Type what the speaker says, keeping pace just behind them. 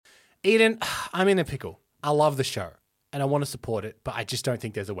Eden, I'm in a pickle. I love the show and I want to support it, but I just don't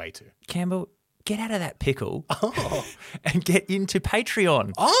think there's a way to. Campbell, get out of that pickle and get into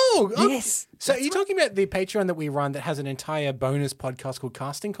Patreon. Oh, okay. Yes. So are you talking about the Patreon that we run that has an entire bonus podcast called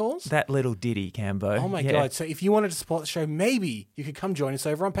Casting Calls? That little ditty, Cambo. Oh my God. So if you wanted to support the show, maybe you could come join us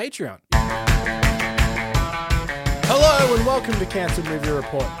over on Patreon. Hello and welcome to Cancelled Movie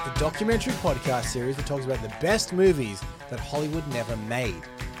Report, the documentary podcast series that talks about the best movies that Hollywood never made.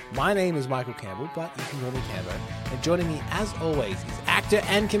 My name is Michael Campbell, but you can call me Cambo. And joining me, as always, is actor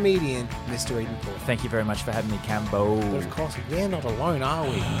and comedian, Mr. Eden Porter. Thank you very much for having me, Cambo. But of course, we're not alone, are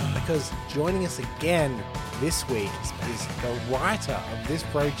we? Because joining us again this week is the writer of this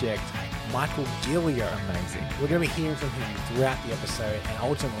project, Michael Guillermo. Amazing. We're going to be hearing from him throughout the episode, and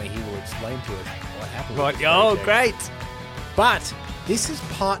ultimately he will explain to us what happened. Right. With this Oh, project. great. But this is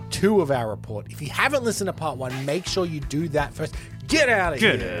part 2 of our report. If you haven't listened to part 1, make sure you do that first. Get out of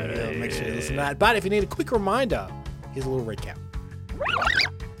here. Yeah, make sure you listen to that. But if you need a quick reminder, here's a little recap.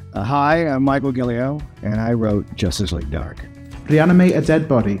 Hi, I'm Michael Guillermo, and I wrote Justice League Dark. Reanimate a dead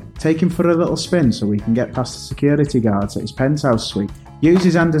body. Take him for a little spin so we can get past the security guards at his penthouse suite. Use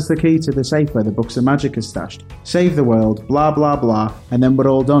his hand as the key to the safe where the books of magic are stashed. Save the world, blah blah blah, and then we're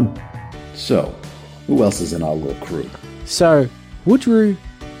all done. So, who else is in our little crew? So, Woodrue,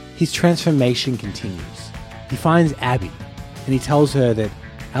 his transformation continues. He finds Abby, and he tells her that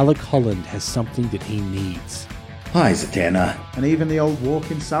Alec Holland has something that he needs. Hi, Zatanna. And even the old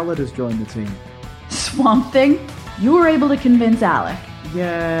walking salad has joined the team. Swamp Thing, you were able to convince Alec.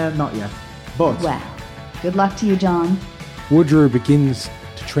 Yeah, not yet. But Well, good luck to you, John. Woodrue begins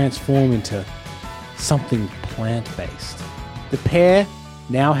to transform into something plant-based. The pair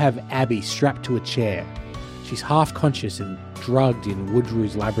now have Abby strapped to a chair. She's half conscious and drugged in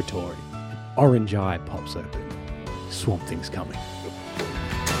Woodrue's laboratory. An orange eye pops open. Swamp Thing's coming.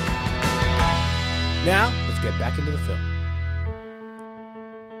 Now, let's get back into the film.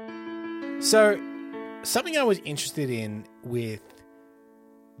 So, something I was interested in with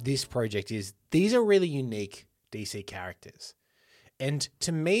this project is these are really unique DC characters. And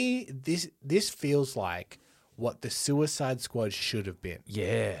to me, this feels like what the Suicide Squad should have been.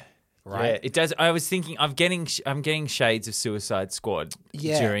 Yeah. Right? Yeah, it does. I was thinking, I'm getting shades of Suicide Squad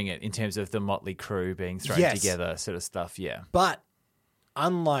during it in terms of the motley crew being thrown together, sort of stuff. Yeah, But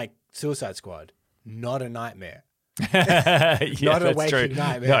unlike Suicide Squad, not a nightmare. not a waking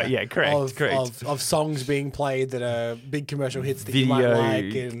nightmare. No, yeah, correct. Of songs being played that are big commercial hits that Video you might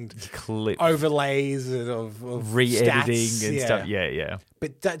like, and clip overlays and of re-editing stats, and stuff. Yeah.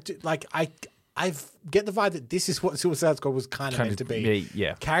 But that, like, I get the vibe that this is what Suicide Squad was kind of meant to be.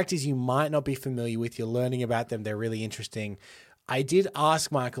 Yeah. Characters you might not be familiar with, you're learning about them, they're really interesting. I did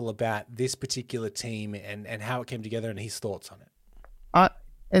ask Michael about this particular team and how it came together and his thoughts on it.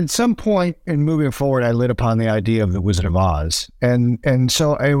 At some point in moving forward, I lit upon the idea of the Wizard of Oz. And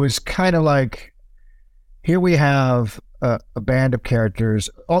so it was kind of like, here we have a band of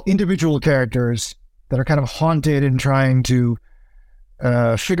characters, all individual characters that are kind of haunted and trying to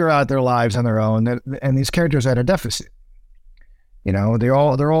figure out their lives on their own. And these characters are at a deficit. You know, they're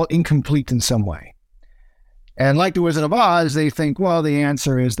all incomplete in some way. And like the Wizard of Oz, they think, well, the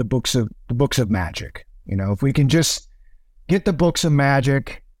answer is the books of magic. You know, if we can just get the books of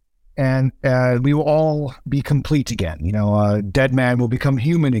magic, and we will all be complete again. You know, Dead Man will become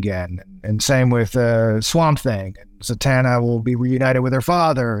human again, and same with Swamp Thing. And Zatanna will be reunited with her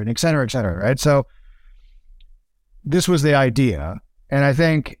father, and et cetera, right? So this was the idea. And I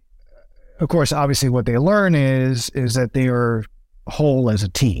think, of course, obviously what they learn is that they are whole as a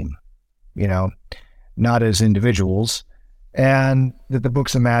team, you know, not as individuals, and that the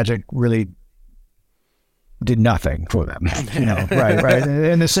books of magic really did nothing for them, you know, right.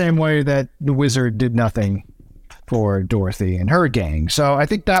 In the same way that the wizard did nothing for Dorothy and her gang. So I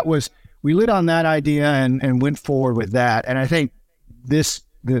think we lit on that idea and went forward with that. And I think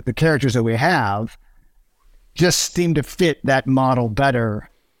the characters that we have just seem to fit that model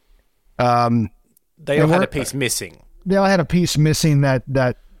better. They all had a piece missing. They all had a piece missing that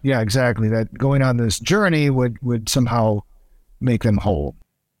yeah, exactly. That going on this journey would somehow make them whole.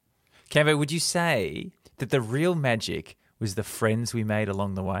 Cambo, would you say that the real magic was the friends we made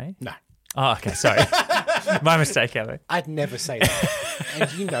along the way? No. Oh, okay, sorry. My mistake, Cambo. I'd never say that.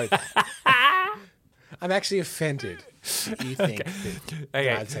 And you know that. I'm actually offended that you think that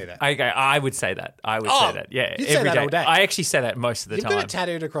I'd say that. Okay, I would say that. I would say that. Yeah, you'd say that all day. I actually say that most of the time. You've got it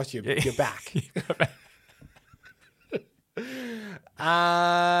tattooed across your back.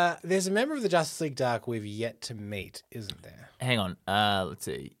 There's a member of the Justice League Dark we've yet to meet, isn't there? Hang on. Let's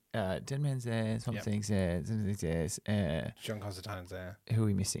see. Dead Man's there. Something's there. Something's there. John Constantine's there. Who are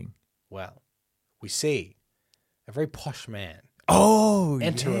we missing? Well, we see a very posh man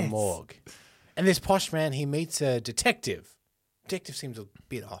enter a morgue. And this posh man, he meets a detective. Detective seems a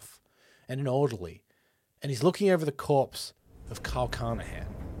bit off. And an orderly. And he's looking over the corpse of Carl Carnahan.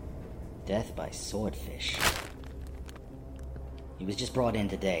 Death by swordfish. He was just brought in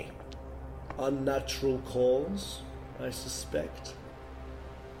today. Unnatural cause, I suspect.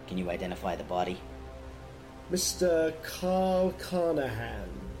 Can you identify the body? Mr. Carl Carnahan,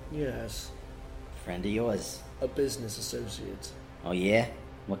 yes. Friend of yours? A business associate. Oh yeah?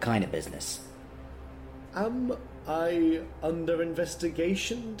 What kind of business? Am I under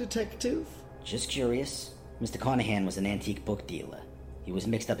investigation, detective? Just curious. Mr. Carnahan was an antique book dealer. He was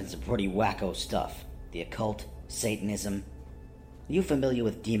mixed up in some pretty wacko stuff. The occult, Satanism. Are you familiar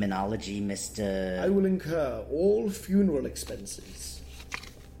with demonology, Mr... I will incur all funeral expenses.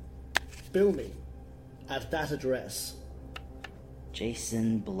 Bill me at that address.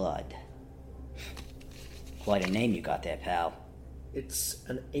 Jason Blood. Quite a name you got there, pal. It's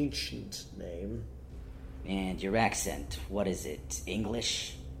an ancient name. And your accent, what is it?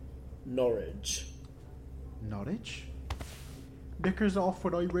 English? Norwich. Norwich? Knickers off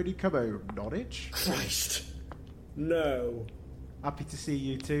when I really come home, Norwich? Christ. No. Happy to see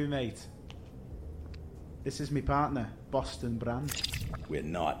you too, mate. This is my partner, Boston Brand. We're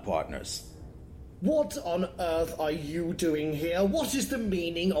not partners. What on earth are you doing here? What is the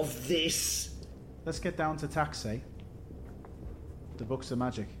meaning of this? Let's get down to taxi. The books are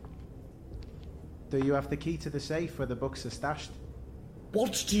magic. Do you have the key to the safe where the books are stashed?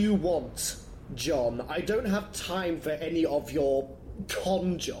 What do you want, John? I don't have time for any of your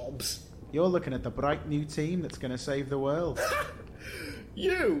con jobs. You're looking at the bright new team that's going to save the world.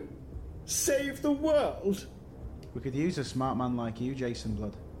 You? Save the world? We could use a smart man like you, Jason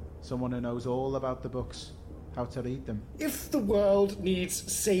Blood. Someone who knows all about the books, how to read them. If the world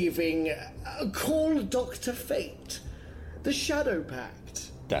needs saving, call Dr. Fate. The Shadow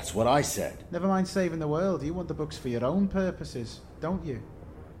Pact. That's what I said. Never mind saving the world, you want the books for your own purposes, don't you?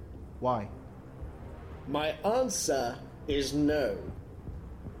 Why? My answer is no.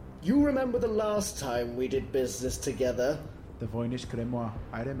 You remember the last time we did business together? The Voynich Grimoire,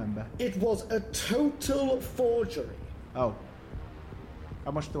 I remember. It was a total forgery. Oh.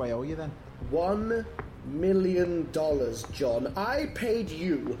 How much do I owe you then? $1 million, John. I paid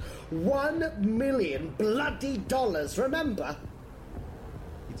you $1 million bloody dollars, remember?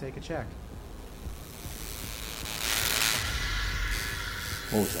 You take a check.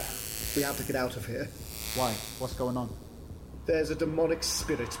 What was that? We have to get out of here. Why? What's going on? There's a demonic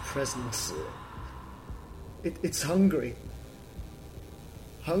spirit present. It's hungry.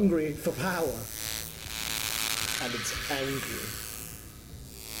 Hungry for power. And it's angry.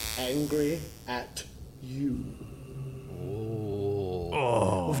 Angry at you.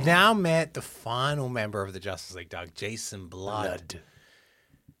 We've now met the final member of the Justice League, Doug, Jason Blood.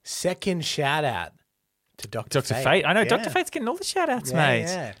 Second shout out to Dr. Fate. I know, Dr. Fate's getting all the shout outs, mate.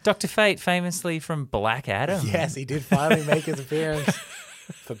 Yeah. Dr. Fate, famously from Black Adam. Yes, he did finally make his appearance.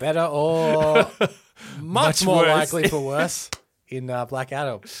 For better or much more worse. likely for worse. In Black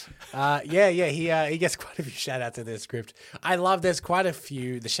Adam. He gets quite a few shout-outs in this script. I love there's quite a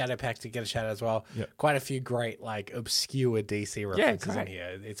few, the Shadow Pact to get a shout-out as well. Yep. Quite a few great, like, obscure DC references in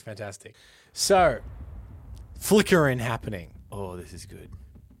here. It's fantastic. So, flickering happening. Oh, this is good.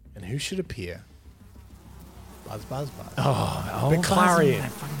 And who should appear? Buzz. Oh, the Clarion.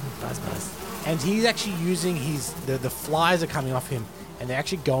 Buzz. And he's actually using the flies are coming off him, and they're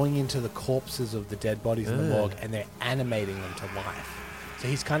actually going into the corpses of the dead bodies in the morgue, and they're animating them to life. So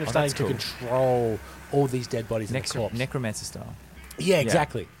he's kind of starting to control all these dead bodies in the corpse. Necromancer style. Yeah,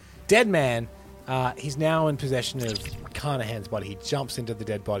 exactly. Dead man, he's now in possession of Carnahan's body. He jumps into the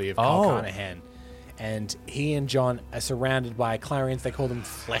dead body of Carl Carnahan, and he and John are surrounded by Clarions. They call them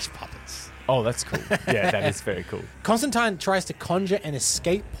flesh puppets. Oh, that's cool. Yeah, that is very cool. Constantine tries to conjure an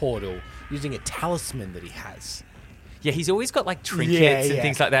escape portal using a talisman that he has. Yeah, he's always got like trinkets and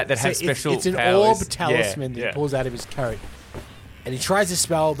things like that have special powers. It's an orb talisman that he pulls out of his coat. And he tries to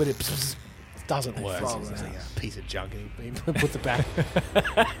spell, but it doesn't work. It's like a piece of junk, and he puts it back.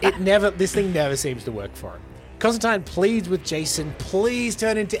 This thing never seems to work for him. Constantine pleads with Jason, please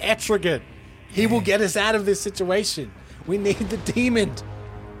turn into Etrigan. He will get us out of this situation. We need the demon.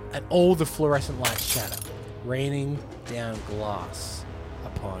 And all the fluorescent lights shatter, raining down glass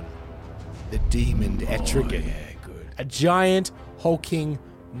upon the demon Etrigan. A giant, hulking,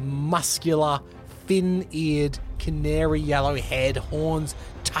 muscular, thin-eared, canary yellow head, horns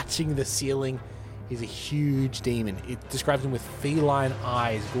touching the ceiling. He's a huge demon. It describes him with feline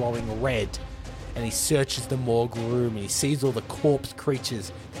eyes glowing red. And he searches the morgue room and he sees all the corpse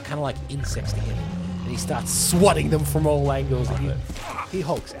creatures that kind of like insects to him. And he starts swatting them from all angles. He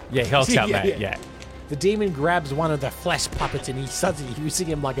hulks out. Yeah, he hulks out, mate. Yeah. The demon grabs one of the flesh puppets and he starts using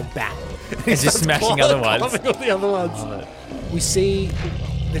him like a bat. He's just smashing other ones. All the other ones. We see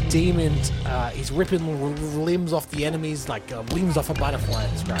the demon, he's ripping limbs off the enemies like limbs off a butterfly,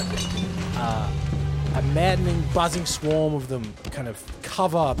 described it. A maddening, buzzing swarm of them kind of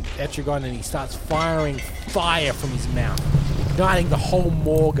cover Etrigon, and he starts firing fire from his mouth, igniting the whole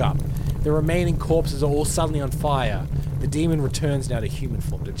morgue up. The remaining corpses are all suddenly on fire. The demon returns now to human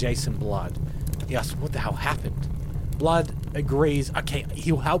form, to Jason Blood. He asks, what the hell happened? Blood agrees, okay,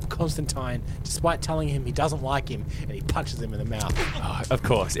 he'll help Constantine, despite telling him he doesn't like him, and he punches him in the mouth. Oh, of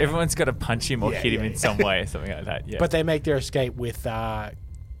course. Everyone's got to punch him or hit him in some way or something like that. Yeah. But they make their escape with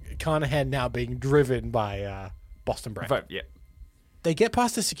Carnahan now being driven by Boston Brand. But, yeah. They get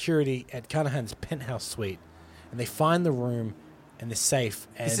past the security at Carnahan's penthouse suite, and they find the room and the safe.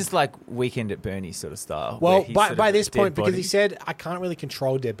 And this is like Weekend at Bernie's sort of style. Well, by this point, because he said, I can't really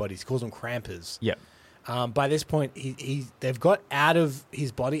control dead bodies, he calls them crampers. Yep. By this point, they've got out of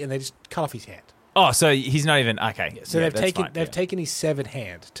his body and they just cut off his hand. Oh, so he's not even okay. Yeah, so they've taken his severed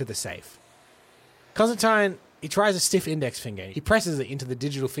hand to the safe. Constantine, he tries a stiff index finger. He presses it into the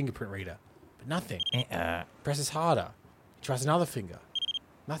digital fingerprint reader, but nothing. Presses harder. He tries another finger.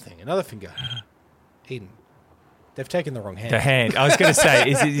 Nothing. Another finger. Eden. They've taken the wrong hand. The hand. I was going to say,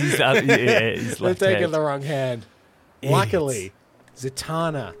 his they've taken the wrong hand. Luckily,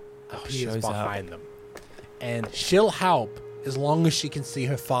 Zatanna appears behind them. And she'll help as long as she can see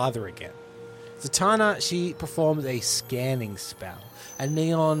her father again. Zatanna, she performs a scanning spell. A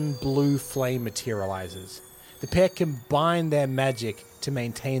neon blue flame materializes. The pair combine their magic to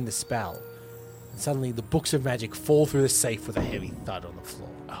maintain the spell. And suddenly the books of magic fall through the safe with a heavy thud on the floor.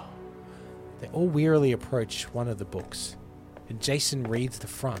 They all wearily approach one of the books, and Jason reads the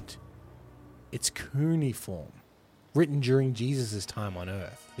front. It's cuneiform, written during Jesus' time on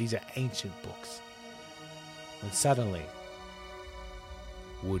Earth. These are ancient books. When suddenly,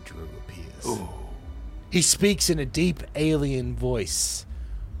 Woodrow appears. Ooh. He speaks in a deep alien voice.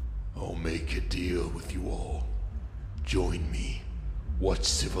 I'll make a deal with you all. Join me. Watch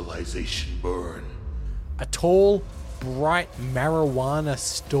civilization burn. A tall, bright marijuana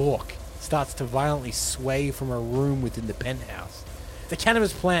stalk starts to violently sway from a room within the penthouse. The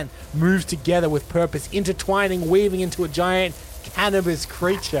cannabis plant moves together with purpose, intertwining, weaving into a giant cannabis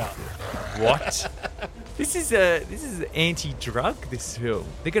creature. What? This is anti-drug, this film.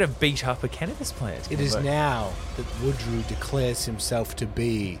 They're going to beat up a cannabis plant. It is now that Woodrow declares himself to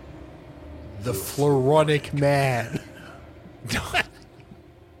be the Floronic Man.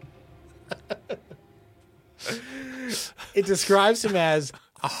 It describes him as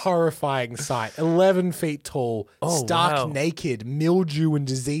a horrifying sight. 11 feet tall, stark naked, mildew and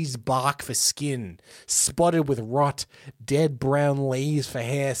diseased bark for skin, spotted with rot, dead brown leaves for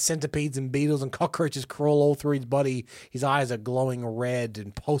hair, centipedes and beetles and cockroaches crawl all through his body. His eyes are glowing red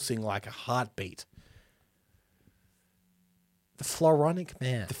and pulsing like a heartbeat. The Floronic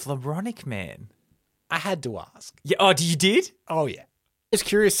Man. The Floronic Man. I had to ask. Yeah. Oh, you did? Oh, yeah. It's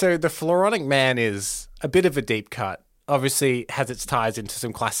curious. So the Floronic Man is a bit of a deep cut. Obviously has its ties into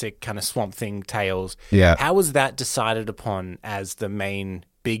some classic kind of Swamp Thing tales. Yeah. How was that decided upon as the main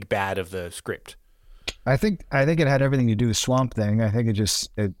big bad of the script? I think it had everything to do with Swamp Thing. I think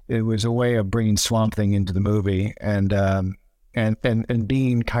it was a way of bringing Swamp Thing into the movie and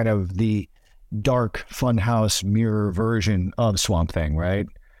being kind of the dark funhouse mirror version of Swamp Thing, right?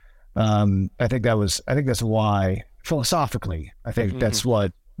 I think that's why philosophically, I think that's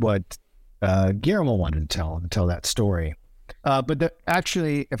what Guillermo wanted to tell that story. But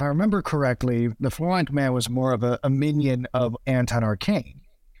actually, if I remember correctly, the Floronic Man was more of a minion of Anton Arcane.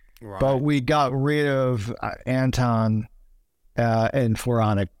 Right. But we got rid of Anton, and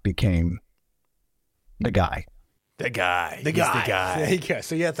Floronic became the guy. The guy. There you go.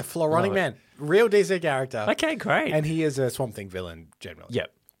 So yeah, the Floronic Man, real DC character. Okay, great. And he is a Swamp Thing villain generally.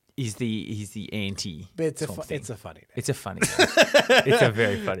 Yep. He's the anti. But it's a funny name. It's a funny name. It's a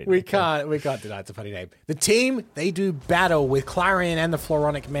very funny name. We can't deny it's a funny name. The team, they do battle with Clarion and the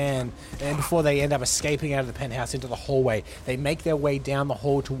Floronic Man, and before they end up escaping out of the penthouse into the hallway, they make their way down the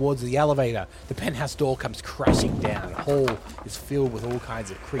hall towards the elevator. The penthouse door comes crashing down. The hall is filled with all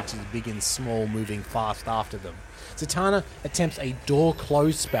kinds of creatures, big and small, moving fast after them. Zatanna attempts a door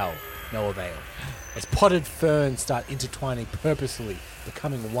close spell. No avail. As potted ferns start intertwining purposely,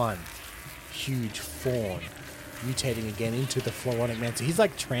 becoming one huge fawn, mutating again into the Floronic Man. So he's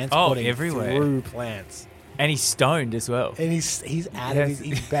like transporting everywhere through plants. And he's stoned as well. And he's out of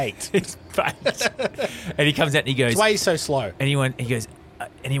he's baked. He's baked. And he comes out and he goes... That's why he's so slow. And he goes,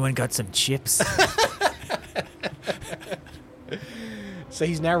 anyone got some chips? So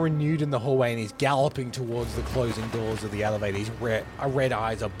he's now renewed in the hallway and he's galloping towards the closing doors of the elevator. His red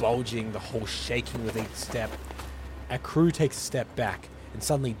eyes are bulging, the hall shaking with each step. Our crew takes a step back and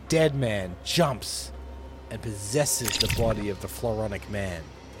suddenly Dead Man jumps and possesses the body of the Floronic Man.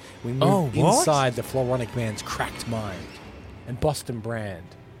 We move inside the Floronic Man's cracked mind. And Boston Brand,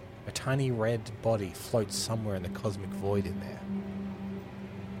 a tiny red body, floats somewhere in the cosmic void in there.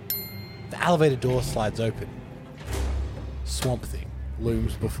 The elevator door slides open. Swamp Thing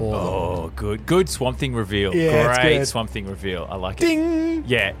looms before them. Oh, good. Good Swamp Thing reveal. Yeah, Great it's good. Swamp Thing reveal. I like it. Ding!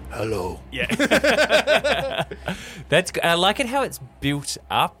 Yeah. Hello. Yeah. I like it how it's built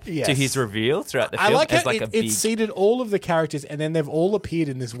up to his reveal throughout the film. I like as how like a big... it's seeded all of the characters and then they've all appeared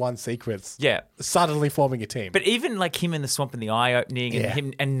in this one sequence. Yeah. Suddenly forming a team. But even like him in the swamp and the eye opening and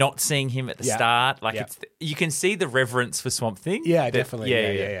him and not seeing him at the start, like it's you can see the reverence for Swamp Thing. Yeah, definitely.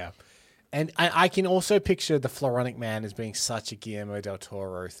 Yeah. And I can also picture the Floronic Man as being such a Guillermo del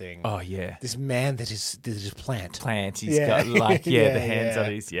Toro thing. Oh, yeah. This man that is plant. He's got like, the hands on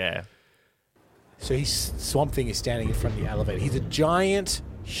his, So Swamp Thing is standing in front of the elevator. He's a giant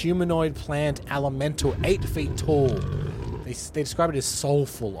humanoid plant elemental, 8 feet tall. They describe it as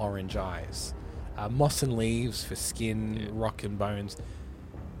soulful orange eyes. Moss and leaves for skin, rock and bones.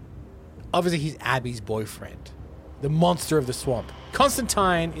 Obviously, he's Abby's boyfriend. The monster of the swamp.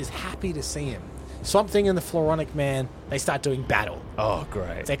 Constantine is happy to see him. Swamp Thing and the Floronic Man, they start doing battle. Oh,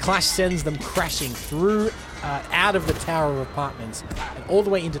 great. Their clash sends them crashing through, out of the tower of apartments and all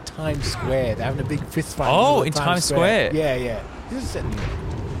the way into Times Square. They're having a big fist fight. Oh, in Times Square. Yeah. This is set in,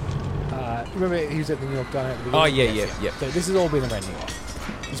 remember he was at the New York Diner at the beginning? Oh, yeah. So this has all been around New York.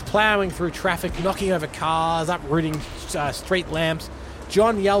 He's plowing through traffic, knocking over cars, uprooting street lamps.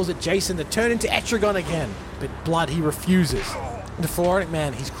 John yells at Jason to turn into Etrigan again, but Blood, he refuses. The Floronic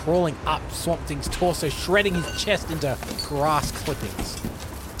Man, he's crawling up Swamp Thing's torso, shredding his chest into grass clippings.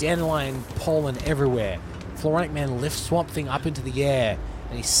 Dandelion pollen everywhere. Floronic Man lifts Swamp Thing up into the air,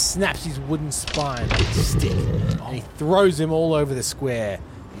 and he snaps his wooden spine with a stick, and he throws him all over the square,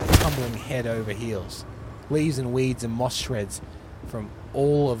 tumbling head over heels. Leaves and weeds and moss shreds from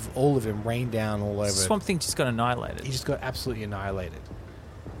all of him rain down all over. Swamp Thing just got annihilated. He just got absolutely annihilated.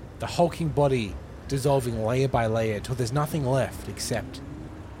 The hulking body dissolving layer by layer until there's nothing left except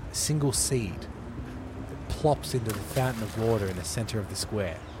a single seed that plops into the fountain of water in the center of the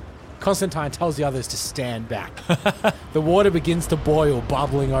square. Constantine tells the others to stand back. The water begins to boil,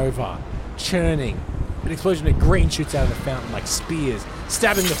 bubbling over, churning. An explosion of green shoots out of the fountain like spears,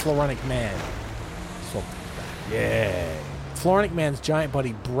 stabbing the Floronic Man. Yeah. Floronic Man's giant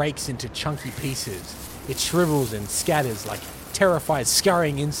body breaks into chunky pieces. It shrivels and scatters like terrified,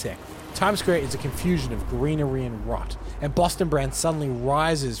 scurrying insect. Times Square is a confusion of greenery and rot, and Boston Brand suddenly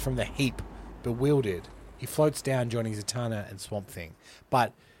rises from the heap, bewildered. He floats down, joining Zatanna and Swamp Thing.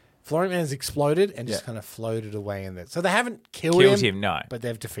 But Floronic Man has exploded and just kind of floated away in there. So they haven't killed him, no. But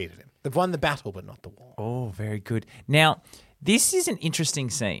they've defeated him. They've won the battle, but not the war. Oh, very good. Now, this is an interesting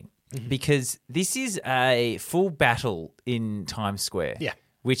scene because this is a full battle in Times Square. Yeah.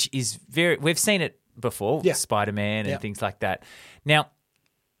 Which is we've seen it before, Spider-Man and things like that. Now,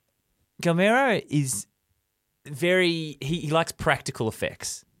 Guillermo is he likes practical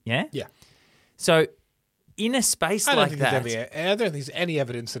effects, yeah? Yeah. So in a space like that... I don't think there's any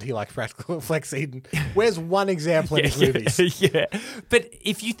evidence that he likes practical effects, Eden. Where's one example in his movies? Yeah. But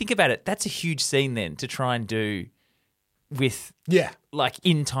if you think about it, that's a huge scene then to try and do with... Yeah. Like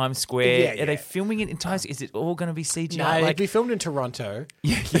in Times Square. Yeah. Are they filming it in Times Square? Is it all going to be CGI? No, it'd be filmed in Toronto.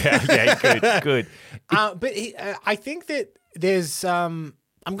 Yeah, good. But I think that there's...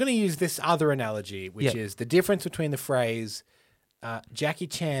 I'm going to use this other analogy, which is the difference between the phrase Jackie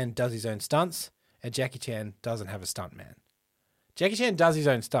Chan does his own stunts and Jackie Chan doesn't have a stuntman. Jackie Chan does his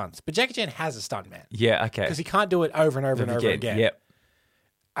own stunts, but Jackie Chan has a stuntman. Yeah, okay. Because he can't do it over and over and over again. Yep.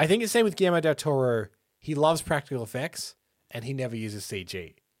 I think it's the same with Guillermo del Toro. He loves practical effects and he never uses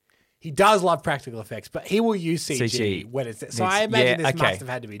CG. He does love practical effects, but he will use CG when it's there. So I imagine this must have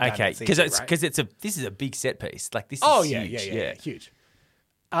had to be done. Okay, because this is a big set piece. Like this is huge. Huge.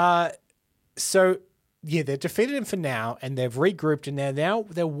 They've defeated him for now, and they've regrouped, and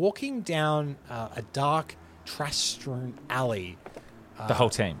they're walking down a dark, trash-strewn alley. The whole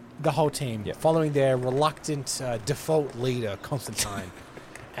team, following their reluctant default leader, Constantine,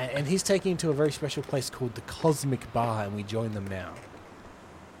 and he's taking to a very special place called the Cosmic Bar, and we join them now.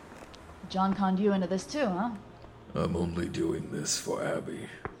 John conned you into this too, huh? I'm only doing this for Abby.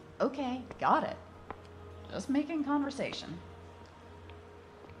 Okay, got it. Just making conversation.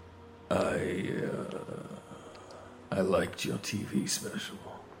 I liked your TV special.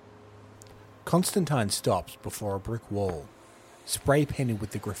 Constantine stops before a brick wall, spray painted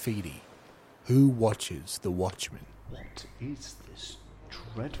with the graffiti. Who watches the Watchmen? What is this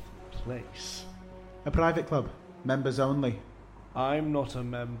dreadful place? A private club. Members only. I'm not a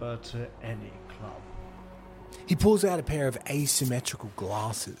member to any club. He pulls out a pair of asymmetrical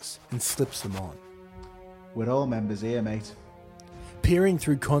glasses and slips them on. We're all members here, mate. Peering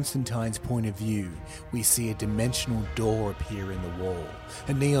through Constantine's point of view, we see a dimensional door appear in the wall,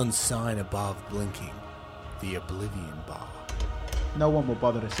 a neon sign above blinking. The Oblivion Bar. No one will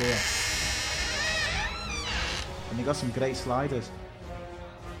bother us here. And they got some great sliders.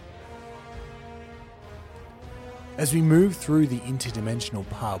 As we move through the interdimensional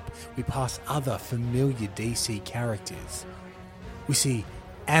pub, we pass other familiar DC characters. We see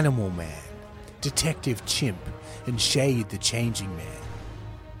Animal Man, Detective Chimp, and Shade the Changing Man.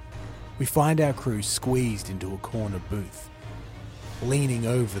 We find our crew squeezed into a corner booth, leaning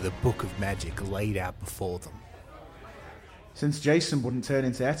over the book of magic laid out before them. Since Jason wouldn't turn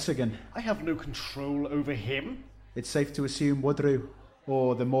into Etrigan, I have no control over him. it's safe to assume Woodrue,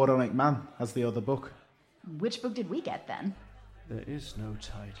 or the Moronic Man, has the other book. Which book did we get then? There is no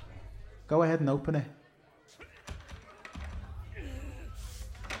title. Go ahead and open it.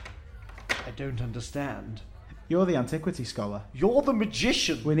 I don't understand. You're the antiquity scholar. You're the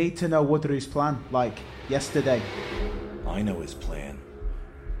magician! We need to know Woodrue's plan, like yesterday. I know his plan.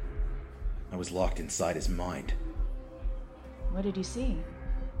 I was locked inside his mind. What did you see?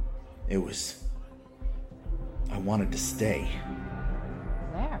 It was... I wanted to stay.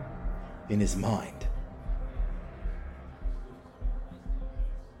 Where? In his mind.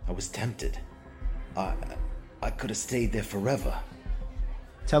 I was tempted. I could have stayed there forever.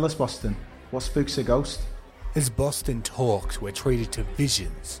 Tell us, Boston, what spooks a ghost? As Boston talks, we're treated to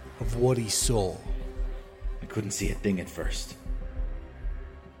visions of what he saw. I couldn't see a thing at first.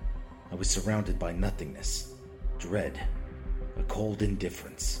 I was surrounded by nothingness, dread, a cold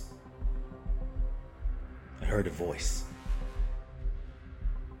indifference. I heard a voice.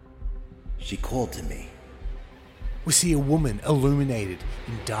 She called to me. We see a woman illuminated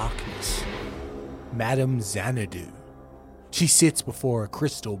in darkness. Madame Xanadu. She sits before a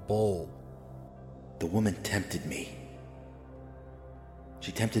crystal ball. The woman tempted me.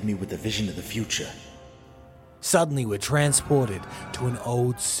 She tempted me with a vision of the future. Suddenly we're transported to an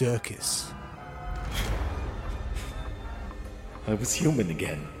old circus. I was human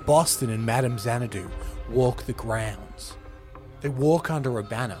again. Boston and Madame Xanadu walk the grounds. They walk under a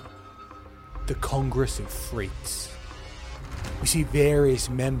banner. The Congress of Freaks. We see various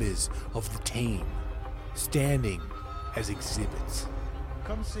members of the team standing as exhibits.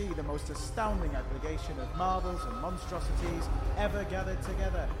 Come see the most astounding aggregation of marvels and monstrosities ever gathered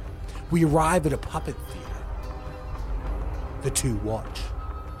together. We arrive at a puppet theater. The two watch.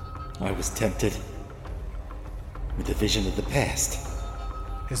 I was tempted with a vision of the past.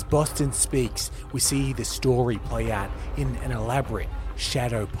 As Boston speaks, we see the story play out in an elaborate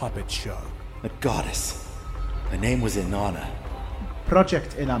shadow puppet show. A goddess. Her name was Inanna.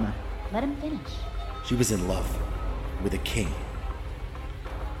 Project Inanna. Let him finish. She was in love with a king.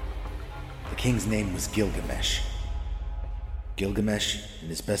 The king's name was Gilgamesh. Gilgamesh and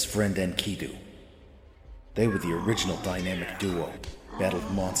his best friend Enkidu. They were the original dynamic duo. Battled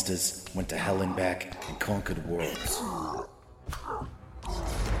monsters, went to hell and back, and conquered worlds.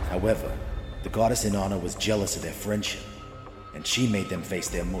 However, the goddess Inanna was jealous of their friendship, and she made them face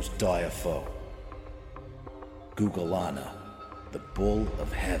their most dire foe. Gugalana, the Bull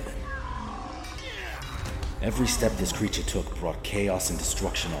of Heaven. Every step this creature took brought chaos and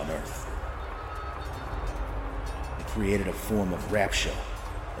destruction on Earth. It created a form of rapture,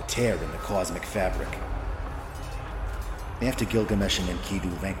 a tear in the cosmic fabric. After Gilgamesh and Enkidu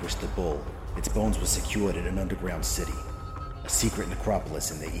vanquished the bull, its bones were secured in an underground city, a secret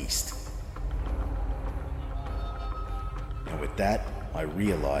necropolis in the east. And with that, I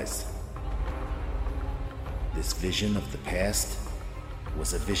realized this vision of the past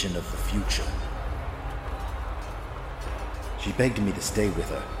was a vision of the future. She begged me to stay with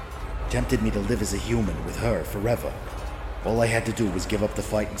her, tempted me to live as a human with her forever. All I had to do was give up the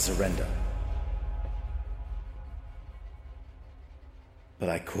fight and surrender. But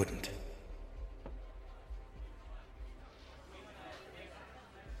I couldn't.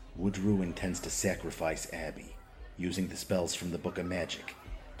 Woodrue intends to sacrifice Abby, using the spells from the Book of Magic,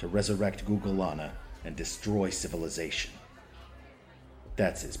 to resurrect Gugalana and destroy civilization.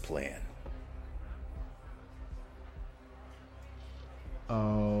 That's his plan.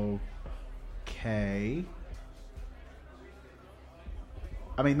 Okay.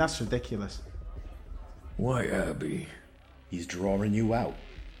 I mean, that's ridiculous. Why Abby? He's drawing you out.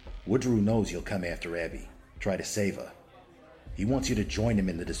 Woodrue knows you'll come after Abby, try to save her. He wants you to join him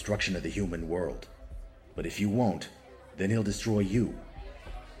in the destruction of the human world. But if you won't, then he'll destroy you.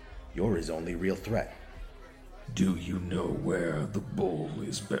 You're his only real threat. Do you know where the bull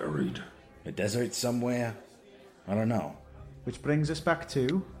is buried? A desert somewhere? I don't know. Which brings us back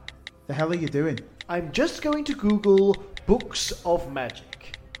to... The hell are you doing? I'm just going to Google books of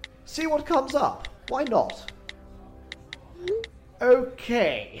magic. See what comes up. Why not?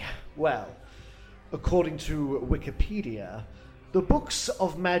 Okay. Well, according to Wikipedia, the books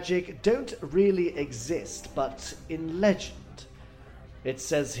of magic don't really exist, but in legend. It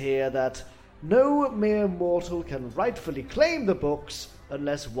says here that no mere mortal can rightfully claim the books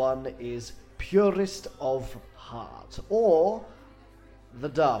unless one is purest of heart, or the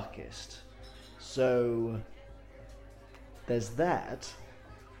darkest. So, there's that.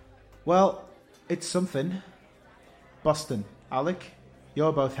 Well, it's something. Boston, Alec,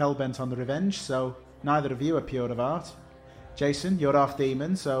 you're both hell-bent on the revenge, so neither of you are pure of heart. Jason, you're half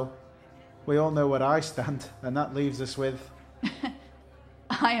demon, so we all know where I stand, and that leaves us with...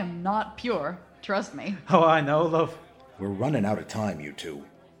 I am not pure, trust me. Oh, I know, love. We're running out of time, you two.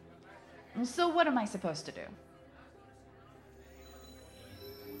 So what am I supposed to do?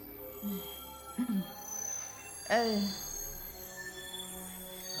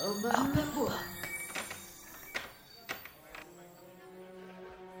 Open the book.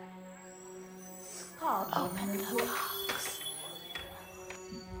 Open the books.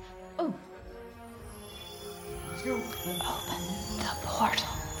 Oh. Let's go. Open the portal.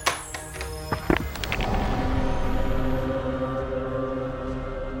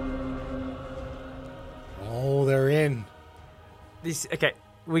 Oh, they're in. Okay,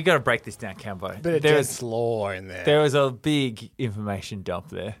 we got to break this down, Cambo. Bit of dense lore in there. There was a big information dump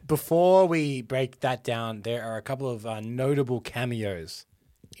there. Before we break that down, there are a couple of notable cameos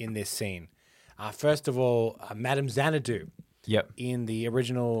in this scene. First of all, Madame Xanadu. Yep. In the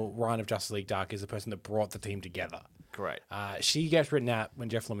original run of Justice League Dark is the person that brought the team together. Great. She gets written out when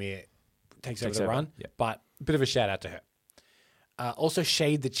Jeff Lemire takes over the run, but a bit of a shout out to her. Also,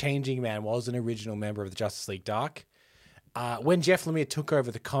 Shade the Changing Man was an original member of the Justice League Dark. When Jeff Lemire took over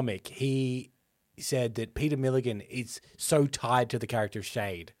the comic, he said that Peter Milligan is so tied to the character of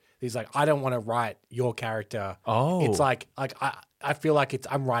Shade. He's like, I don't want to write your character. Oh. It's like I feel like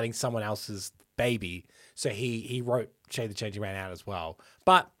I'm writing someone else's baby. So he wrote Shade the Changing Man out as well.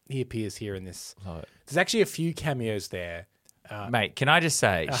 But he appears here in this. There's actually a few cameos there. Mate, can I just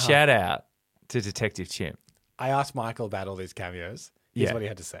say, shout out to Detective Chimp. I asked Michael about all these cameos. Here's what he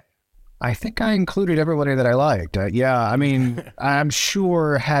had to say. I think I included everybody that I liked. I mean, I'm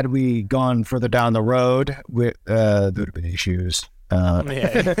sure had we gone further down the road, there would have been issues. When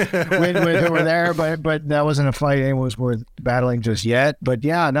they were there, but that wasn't a fight anyone was worth battling just yet. But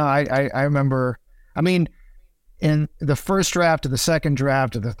yeah, no, I remember. I mean, in the first draft, to the second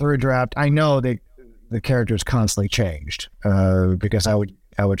draft, to the third draft, I know the characters constantly changed because I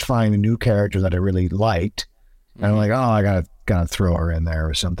would find a new character that I really liked, and I'm like, oh, I gotta throw her in there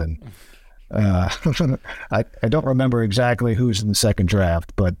or something. I don't remember exactly who's in the second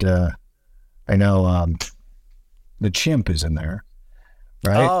draft, but I know the Chimp is in there.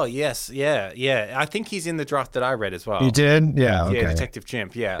 Right? Oh, yes. Yeah. I think he's in the draft that I read as well. You did? Yeah, okay. Yeah, Detective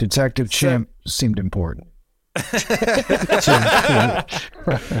Chimp, yeah. Detective Chimp seemed important.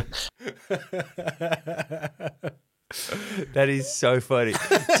 That is so funny.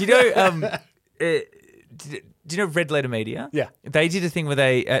 Do you know do you know Red Letter Media? Yeah. They did a thing where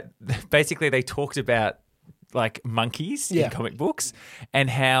they basically they talked about like monkeys in comic books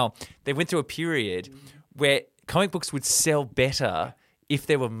and how they went through a period where comic books would sell better if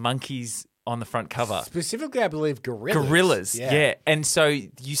there were monkeys on the front cover. Specifically, I believe gorillas. Gorillas, yeah. And so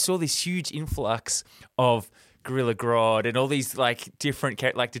you saw this huge influx of Gorilla Grodd and all these like different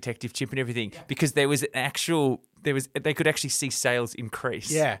characters, like Detective Chimp and everything, because they could actually see sales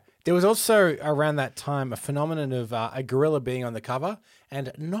increase. Yeah. There was also around that time a phenomenon of a gorilla being on the cover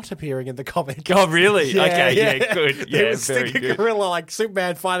and not appearing in the comic. Oh, really? Yeah, okay, yeah. Good. Yeah, was very good. A gorilla, like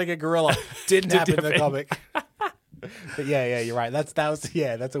Superman fighting a gorilla, didn't happen in the comic. But yeah, you're right. That's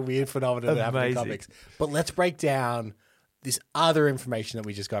a weird phenomenon that happened in comics. But let's break down this other information that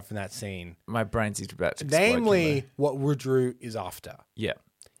we just got from that scene. My brain's about to explode. Namely, what Woodrue is after. Yeah.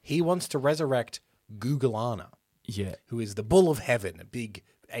 He wants to resurrect Gugelana. Yeah. Who is the bull of heaven, a big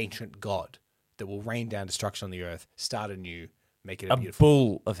ancient god that will rain down destruction on the earth, start anew, make it a beautiful...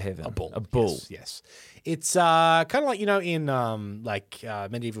 bull of heaven. A bull. A bull. Yes. It's kind of like, in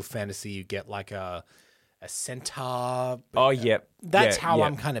medieval fantasy, you get like a centaur. Oh, yep. That's Yeah, how yeah.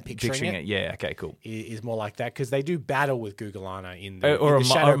 I'm kind of picturing it. Yeah, okay, cool. Is more like that because they do battle with Gugelana in the Or in the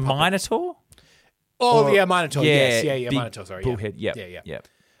shadow a puppet. Minotaur? Oh, Or- yeah, Minotaur. Yes, yeah, big Minotaur. Sorry, bullhead. yeah. Yep. yeah.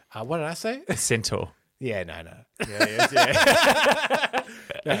 What did I say? Centaur. Yeah, no. Yeah.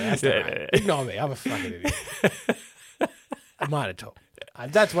 No, that's not right. Ignore me. I'm a fucking idiot. A Minotaur.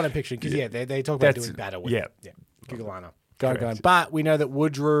 That's what I'm picturing because they talk about doing battle with Gugelana. Go on. But we know that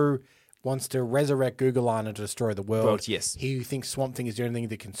Woodrue wants to resurrect Gugelana to destroy the world. Yes. He thinks Swamp Thing is the only thing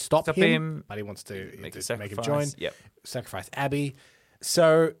that can stop him, but he wants to make him join. Yep. Sacrifice Abby.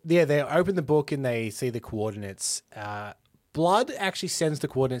 So they open the book and they see the coordinates. Blood actually sends the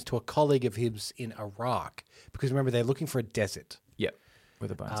coordinates to a colleague of his in Iraq because remember they're looking for a desert. Yep. Where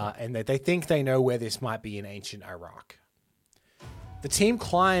the bones are. And they think they know where this might be in ancient Iraq. The team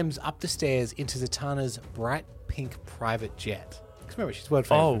climbs up the stairs into Zatanna's bright pink private jet. Because remember, she's world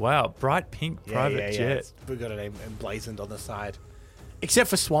famous. Oh, wow. Bright pink private jet. We've got it emblazoned on the side. Except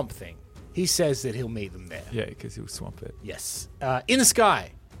for Swamp Thing. He says that he'll meet them there. Yeah, because he'll swamp it. Yes. In the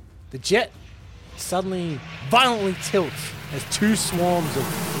sky, the jet suddenly violently tilts as two swarms of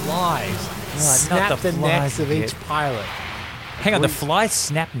flies snap the necks of each pilot. Hang on, the flies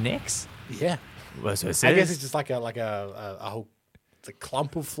snap necks? Yeah. Well, so I guess it's just like a whole the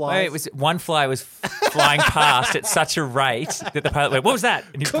clump of flies. Wait, one fly was flying past at such a rate that the pilot went, "What was that?"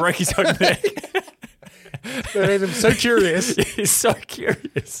 And he broke his own neck. That made him so curious. He's so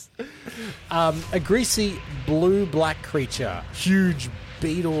curious. A greasy blue-black creature, huge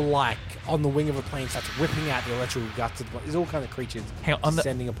beetle-like, on the wing of a plane starts ripping out the electrical guts of the plane. There's all kinds of creatures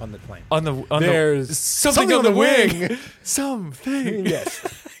descending upon the plane. There's something on the wing. Something.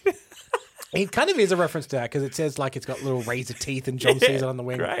 Yes. It kind of is a reference to that because it says like it's got little razor teeth and John Cena on the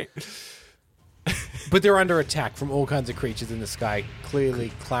wing. Great. But they're under attack from all kinds of creatures in the sky.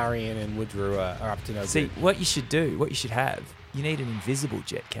 Clearly, Clarion and Woodrue are up to no See, good. what you should have, you need an invisible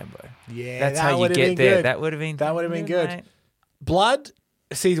jet, Cambo. Yeah, that's that how you get there. Good. That would have been good. Mate. Blood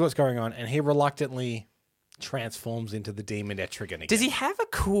sees what's going on and he reluctantly transforms into the demon Etrigan again. Does he have a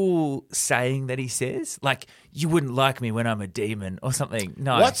cool saying that he says? Like, you wouldn't like me when I'm a demon or something?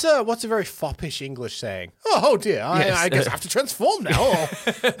 No. What's a very foppish English saying? Oh dear, I guess I have to transform now. Oh,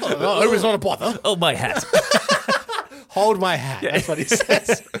 it's not a bother. Oh, my hat. Hold my hat. That's what he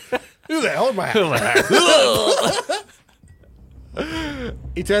says. Who there? Hold my hat.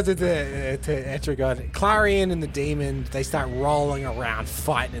 He turns into Etrigan. Clarion and the demon, they start rolling around,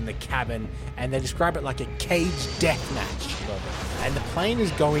 fighting in the cabin, and they describe it like a cage death match. And the plane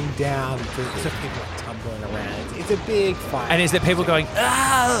is going down, so people are tumbling around. It's a big fight. And is there people going,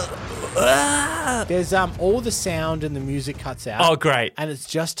 ah? There's all the sound and the music cuts out. Oh, great. And it's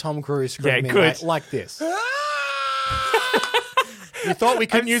just Tom Cruise screaming like this. You thought we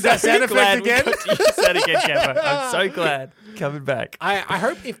couldn't use that sound effect again? We got to use that again, Cambo. I'm so glad. Coming back. I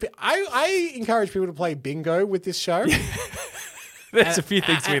hope I encourage people to play bingo with this show. There's a few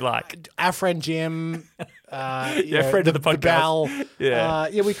things we like. Our friend Jim. Friend of the podcast. Bell.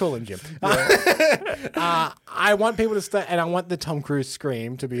 Yeah, we call him Jim. I want people to start, and I want the Tom Cruise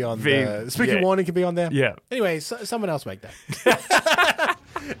scream to be on the Spooky Warning can be on there. Yeah. Anyway, someone else make that.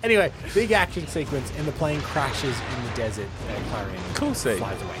 Anyway, big action sequence, and the plane crashes in the desert. Clarion cool scene.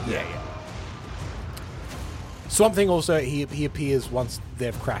 Flies away. Yeah. Swamp Thing also he appears once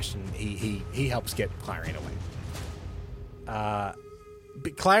they've crashed, and he helps get Clarion away.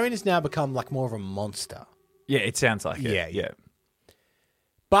 But Clarion has now become like more of a monster. Yeah, it sounds like it. Yeah.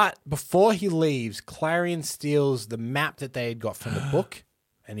 But before he leaves, Clarion steals the map that they had got from the book,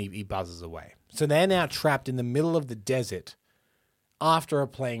 and he buzzes away. So they're now trapped in the middle of the desert after a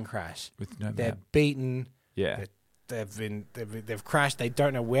plane crash. With no They're map. beaten. Yeah. They've crashed. They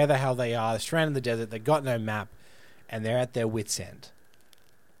don't know where the hell they are. They're stranded in the desert. They've got no map, and they're at their wits' end.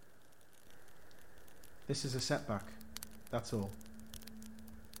 This is a setback. That's all.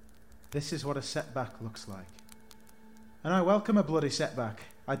 This is what a setback looks like. And I welcome a bloody setback.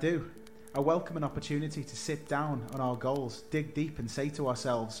 I do. I welcome an opportunity to sit down on our goals, dig deep and say to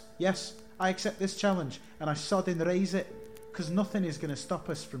ourselves, yes, I accept this challenge and I sod and raise it, because nothing is going to stop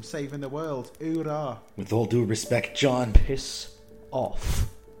us from saving the world. Hoorah. With all due respect, John. Piss off.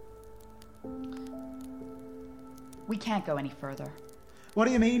 We can't go any further. What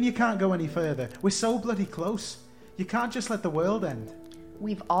do you mean you can't go any further? We're so bloody close. You can't just let the world end.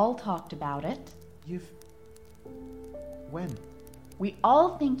 We've all talked about it. When? We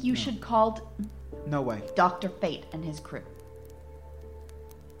all think you should call No way. Dr. Fate and his crew.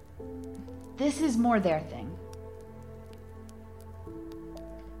 This is more their thing.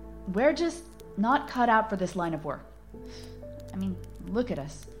 We're just not cut out for this line of work. I mean, look at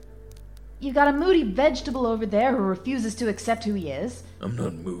us. You got a moody vegetable over there who refuses to accept who he is. I'm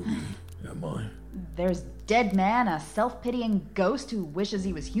not moody, am I? There's Dead Man, a self-pitying ghost who wishes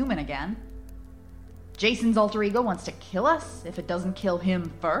he was human again. Jason's alter ego wants to kill us if it doesn't kill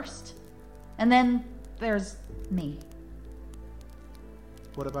him first. And then there's me.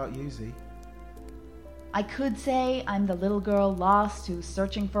 What about you, Z? I could say I'm the little girl lost who's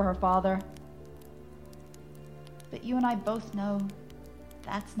searching for her father. But you and I both know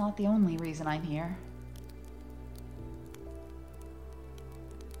that's not the only reason I'm here.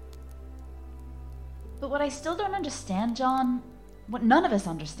 But what I still don't understand, John, what none of us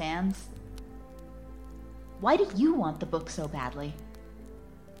understands, why do you want the book so badly?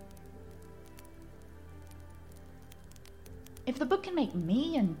 If the book can make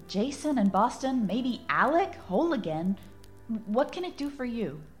me and Jason and Boston, maybe Alec, whole again, what can it do for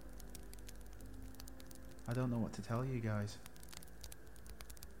you? I don't know what to tell you guys.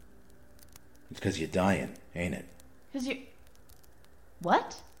 It's because you're dying, ain't it? Because you're...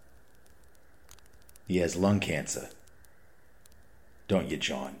 What? He has lung cancer. Don't you,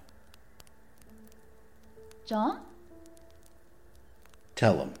 John? John?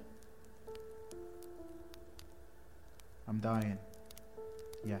 Tell him. I'm dying.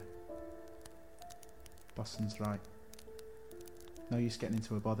 Yeah. Boston's right. No use getting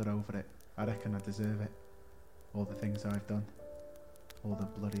into a bother over it. I reckon I deserve it. All the things I've done. All the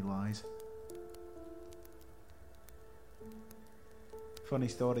bloody lies. Funny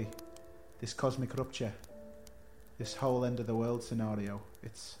story. This cosmic rupture. This whole end of the world scenario.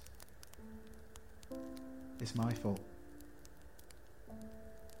 It's my fault.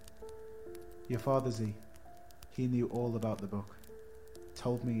 Your father, Z. He knew all about the book.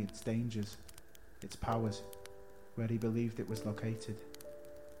 Told me its dangers, its powers, where he believed it was located.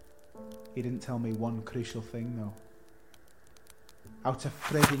 He didn't tell me one crucial thing though. How to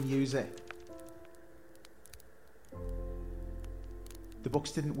friggin' use it. The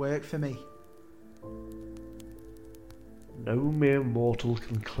books didn't work for me. No mere mortal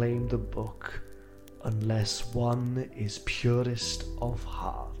can claim the book unless one is purest of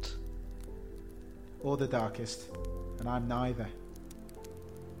heart. Or the darkest, and I'm neither.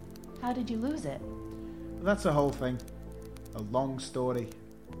 How did you lose it? That's a whole thing. A long story.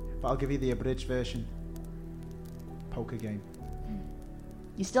 But I'll give you the abridged version. Poker game.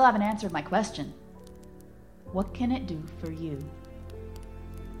 You still haven't answered my question. What can it do for you?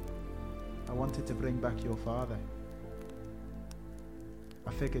 I wanted to bring back your father.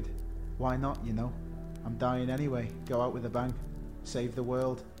 I figured, why not, you know? I'm dying anyway. Go out with a bang. Save the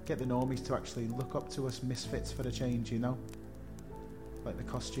world. Get the normies to actually look up to us misfits for a change, you know? Like the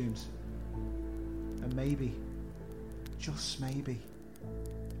costumes. And maybe, just maybe,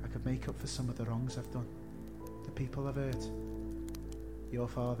 I could make up for some of the wrongs I've done. The people I've hurt. Your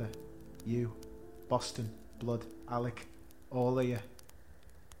father, you, Boston, Blood, Alec, all of you.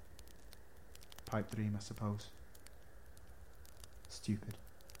 Pipe dream, I suppose. Stupid.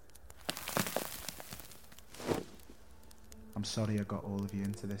 I'm sorry I got all of you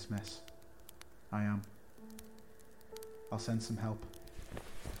into this mess. I am. I'll send some help.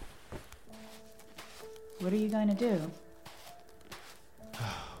 What are you going to do?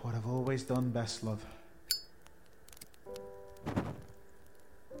 What I've always done best, love.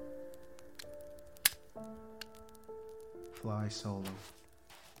 Fly solo.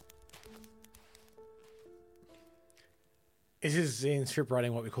 This is in script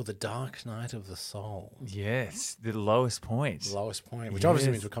writing what we call the dark night of the soul. Yes, the lowest point. The lowest point, which Yes.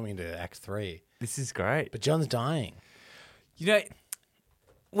 obviously means we're coming into Act 3. This is great. But John's dying. You know,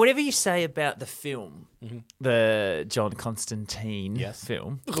 whatever you say about the film, the John Constantine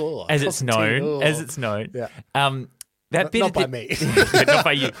film, Oh, as it's Constantine, known, Yeah. that bit Not by me. not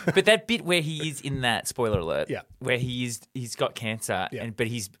by you, but that bit where he is in that, spoiler alert, Yeah. where he's got cancer, Yeah. but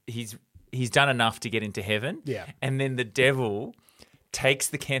he's done enough to get into heaven, Yeah. and then the devil takes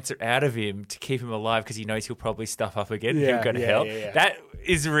the cancer out of him to keep him alive because he knows he'll probably stuff up again and he'll go to hell. Yeah. That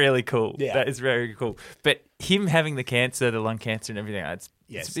is really cool. Yeah. That is very cool. But him having the cancer, the lung cancer and everything, it's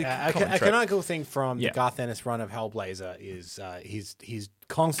Yes, a big a common trope. canonical thing from Yeah. the Garth Ennis run of Hellblazer is he's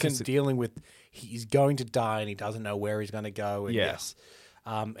constant dealing with he's going to die and he doesn't know where he's going to go. And Yeah. yes,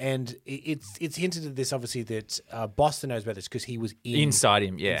 and it's hinted at this obviously that Boston knows about this because he was Inside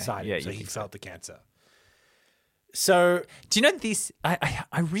him, yeah. inside Yeah, him, so you he can felt the cancer. So Do you know this?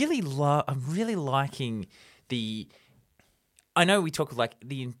 I really love. I'm really liking the. I know we talk like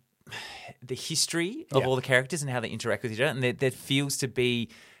the history of Yeah. all the characters and how they interact with each other, and there feels to be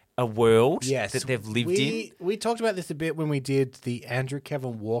a world Yes, that they've lived in. We talked about this a bit when we did the Andrew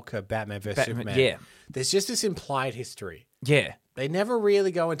Kevin Walker Batman vs Superman. Yeah. There's just this implied history. Yeah. They never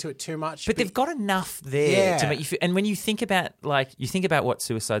really go into it too much. But they've got enough there to Yeah. make you feel. And when you think about what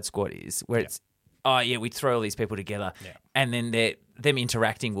Suicide Squad is, where it's, oh yeah, we throw all these people together, and then them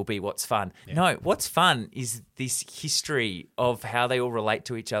interacting will be what's fun. Yeah. No, what's fun is this history of how they all relate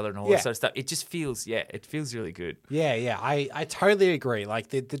to each other and all that sort of stuff. It just feels, it feels really good. Yeah. I totally agree. Like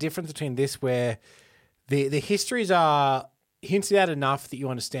the difference between this, where the histories are hinted at enough that you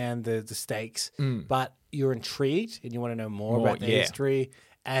understand the stakes, but you're intrigued and you want to know more about the history,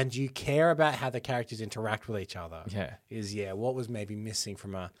 and you care about how the characters interact with each other. What was maybe missing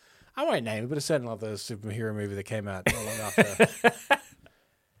from I won't name it, but a certain other superhero movie that came out not long after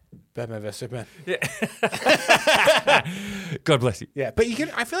Batman vs Superman. Yeah. God bless you. Yeah, but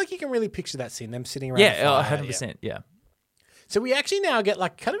I feel like you can really picture that scene, them sitting around. Yeah, 100%. Yeah. So we actually now get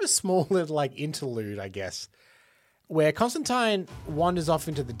like kind of a small little like interlude, I guess, where Constantine wanders off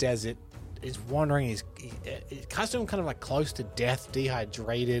into the desert, is wandering. He's kind of like close to death,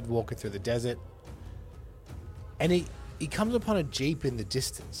 dehydrated, walking through the desert, and he comes upon a jeep in the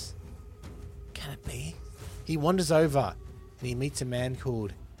distance. Can it be? He wanders over and he meets a man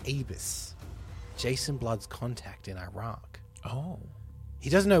called Abis, Jason Blood's contact in Iraq. Oh. He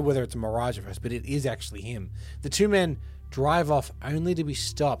doesn't know whether it's a mirage at first, but it is actually him. The two men drive off only to be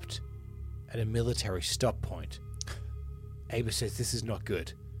stopped at a military stop point. Abis says, "This is not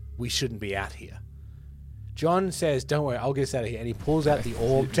good. We shouldn't be out here." John says, "Don't worry, I'll get us out of here." And he pulls out the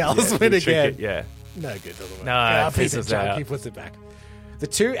orb talisman again. No good, doesn't work. No, he puts it back. The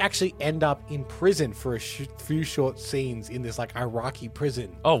two actually end up in prison for a few short scenes in this like Iraqi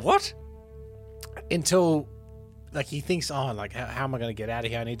prison. Oh, what? Until like he thinks, how am I going to get out of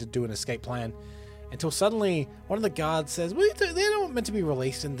here? I need to do an escape plan. Until suddenly one of the guards says, "Well, they're not meant to be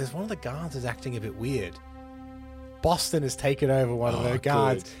released," and there's one of the guards is acting a bit weird. Boston has taken over one of the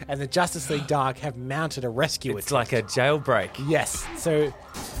guards, and the Justice League Dark have mounted a rescue It's like a jailbreak. Yes. So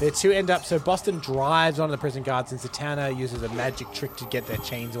the two end up... So Boston drives onto the prison guards, and Zatanna uses a magic trick to get their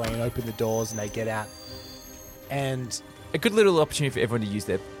chains away and open the doors, and they get out. And... a good little opportunity for everyone to use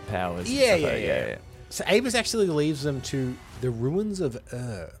their powers. Yeah. So Abis actually leaves them to the ruins of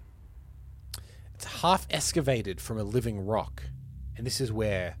Ur. It's half excavated from a living rock, and this is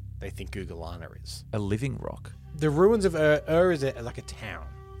where they think Gugelana is. A living rock? The ruins of Ur is like a town.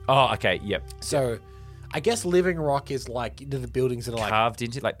 Oh, okay, yep. So, I guess living rock is like the buildings that are carved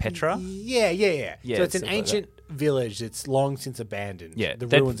into, like Petra? Yeah. So it's an ancient village that's long since abandoned. Yeah,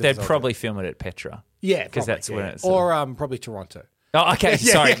 ruins they'd probably film it at Petra. Yeah, because that's when it's... Or probably Toronto. Oh, okay,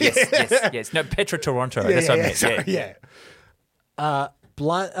 sorry. Yes. No, Petra, Toronto. That's what I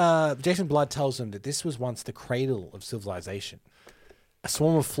meant. Jason Blood tells them that this was once the cradle of civilization. A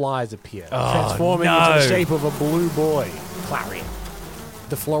swarm of flies appear, transforming into the shape of a blue boy, Clarion.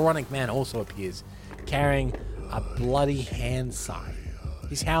 The Floronic Man also appears, carrying a bloody hand sign.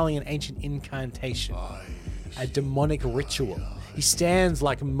 He's howling an ancient incantation, a demonic ritual. He stands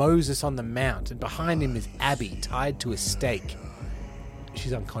like Moses on the mount, and behind him is Abby, tied to a stake.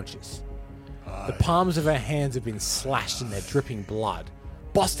 She's unconscious. The palms of her hands have been slashed and they're dripping blood.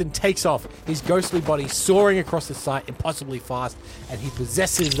 Boston takes off, his ghostly body soaring across the site impossibly fast, and he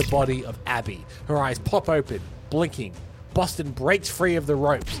possesses the body of Abby. Her eyes pop open, blinking. Boston breaks free of the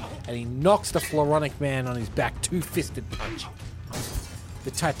ropes, and he knocks the Floronic Man on his back, two-fisted punch.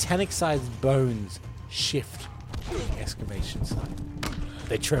 The Titanic-sized bones shift on the excavation site.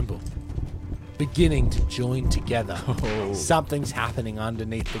 They tremble, beginning to join together. Something's happening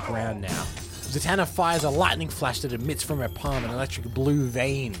underneath the ground now. Zatanna fires a lightning flash that emits from her palm an electric blue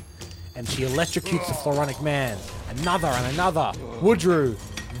vein, and she electrocutes the Floronic Man. Another and another. Woodrow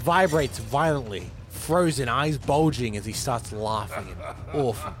vibrates violently, frozen, eyes bulging as he starts laughing, an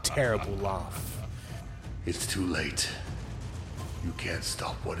awful, terrible laugh. It's too late. You can't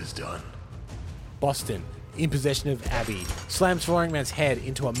stop what is done. Boston, in possession of Abby, slams Floronic Man's head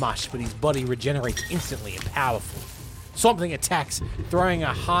into a mush, but his body regenerates instantly and powerful. Something attacks, throwing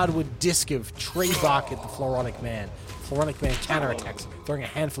a hardwood disc of tree bark at the Floronic Man. Floronic Man counterattacks, throwing a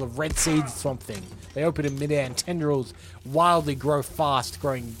handful of red seeds at Swamp Thing. They open in midair and tendrils wildly grow fast,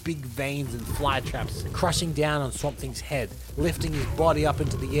 growing big veins and fly traps, crushing down on Swamp Thing's head, lifting his body up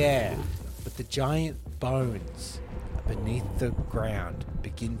into the air. But the giant bones beneath the ground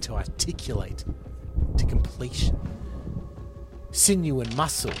begin to articulate to completion. Sinew and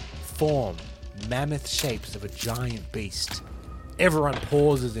muscle form mammoth shapes of a giant beast. Everyone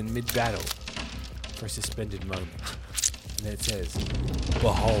pauses in mid-battle for a suspended moment. And then it says,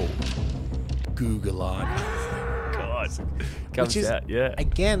 "Behold, Gugelana." God. Comes Which is, out, yeah.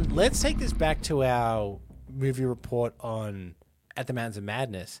 Again, let's take this back to our movie report on At the Mountains of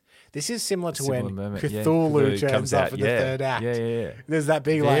Madness. This is similar to when moment, Cthulhu turns comes up out, in the third act. Yeah. There's that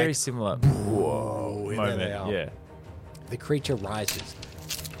big Very similar. Whoa and moment, there they are. yeah. The creature rises,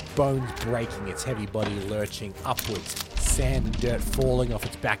 bones breaking, its heavy body lurching upwards, sand and dirt falling off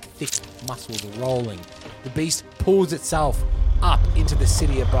its back, thick muscles rolling. The beast pulls itself up into the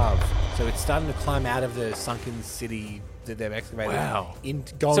city above. So it's starting to climb out of the sunken city that they've excavated. Wow.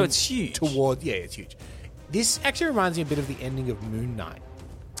 Going So it's huge. It's huge. This actually reminds me a bit of the ending of Moon Knight.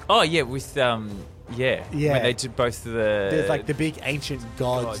 Oh, yeah, with, When they did both the... There's like the big ancient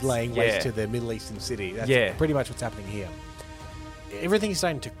gods laying waste to the Middle Eastern city. That's pretty much what's happening here. Everything is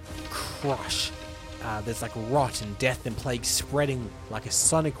starting to crush. There's like rot and death and plague spreading like a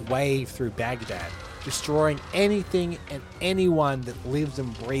sonic wave through Baghdad, destroying anything and anyone that lives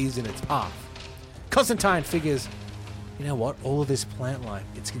and breathes in its path. Constantine figures, you know what? All of this plant life,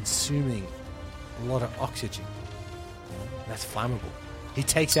 it's consuming a lot of oxygen. That's flammable. He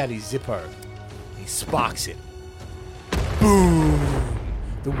takes out his Zippo. He sparks it. Boom!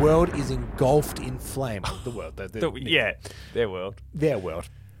 The world is engulfed in flame. The world. Their world. Their world.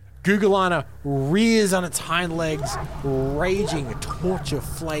 Gugelana rears on its hind legs, raging a torch of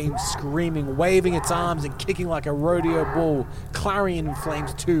flame, screaming, waving its arms and kicking like a rodeo bull. Clarion in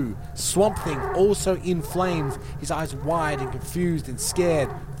flames too. Swamp Thing also in flames, his eyes wide and confused and scared,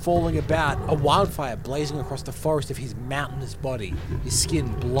 falling about. A wildfire blazing across the forest of his mountainous body, his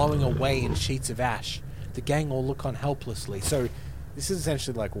skin blowing away in sheets of ash. The gang all look on helplessly. So this is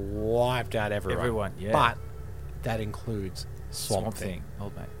essentially like wiped out everyone. But that includes Swamp Thing.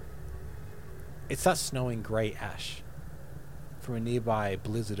 Old mate. It starts snowing grey ash from a nearby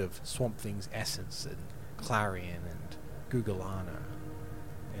blizzard of Swamp Thing's essence and Clarion and Gugelana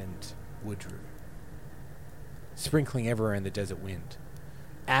and Woodrue, sprinkling everywhere in the desert wind.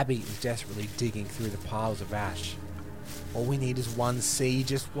 Abby is desperately digging through the piles of ash. All we need is one seed,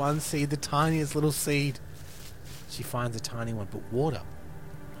 just one seed, the tiniest little seed. She finds a tiny one, but water.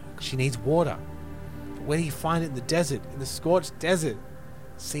 She needs water. But where do you find it in the desert, in the scorched desert?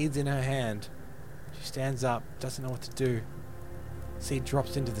 Seed's in her hand. She stands up, doesn't know what to do. Seed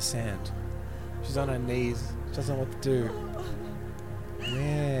drops into the sand. She's on her knees, she doesn't know what to do.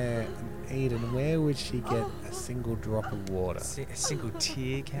 Where would she get a single drop of water? A single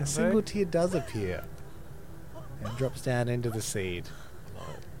tear, Cambo? A single tear does appear and drops down into the seed.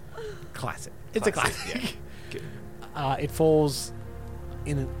 Classic. It's a classic. It falls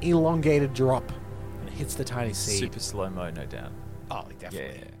in an elongated drop and hits the tiny seed. Super slow-mo, no doubt. Oh,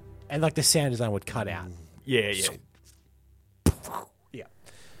 definitely. Yeah. And like the sound design would cut out. Yeah. Yeah.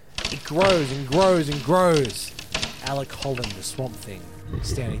 It grows and grows and grows. Alec Holland, the Swamp Thing,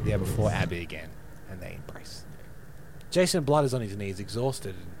 standing there before Abby again, and they embrace. Jason Blood is on his knees,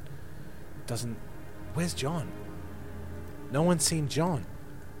 exhausted, and doesn't... Where's John? No one's seen John.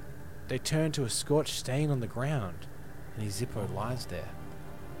 They turn to a scorched stain on the ground, and his Zippo lies there.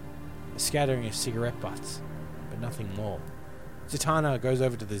 A scattering of cigarette butts, but nothing more. Zatanna goes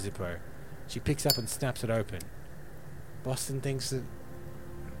over to the Zippo. She picks up and snaps it open. Boston thinks that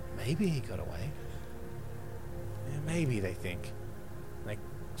maybe he got away. Yeah, maybe, they think. They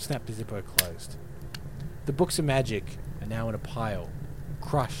snap the Zippo closed. The books of magic are now in a pile,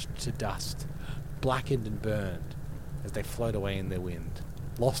 crushed to dust, blackened and burned as they float away in the wind,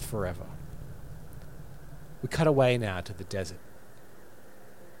 lost forever. We cut away now to the desert.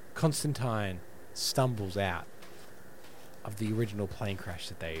 Constantine stumbles out of the original plane crash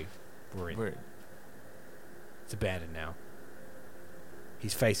that they were in. It's abandoned now.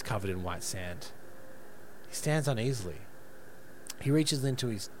 His face covered in white sand. He stands uneasily. He reaches into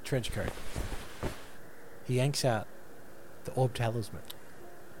his trench coat. He yanks out the orb talisman.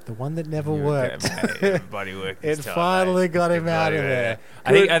 The one that never worked. Everybody worked this It time, finally mate. got him out of there.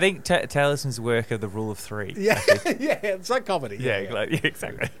 I think talismans work of the rule of three. Yeah, it's like comedy. Yeah,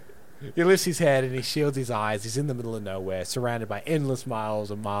 exactly. He lifts his head and he shields his eyes. He's in the middle of nowhere, surrounded by endless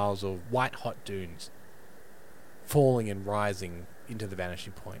miles and miles of white-hot dunes, falling and rising into the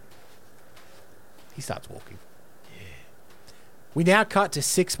vanishing point. He starts walking. Yeah. We now cut to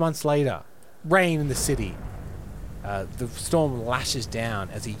 6 months later. Rain in the city. The storm lashes down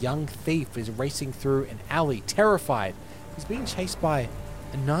as a young thief is racing through an alley, terrified. He's being chased by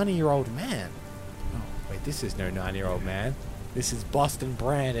a 90-year-old man. Oh, wait, this is no 90-year-old man. This is Boston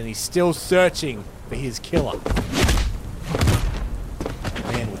Brand, and he's still searching for his killer.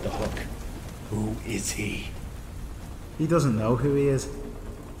 Man with the hook. Who is he? He doesn't know who he is.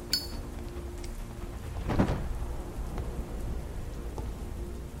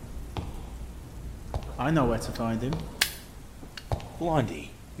 I know where to find him. Blondie,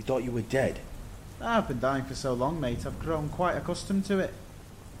 we thought you were dead. I've been dying for so long, mate. I've grown quite accustomed to it.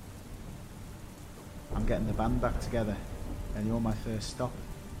 I'm getting the band back together, and you're my first stop.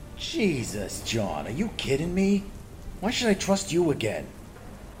 Jesus, John, are you kidding me? Why should I trust you again?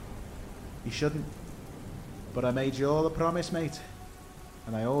 You shouldn't. But I made you all a promise, mate.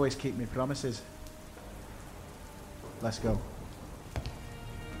 And I always keep my promises. Let's go.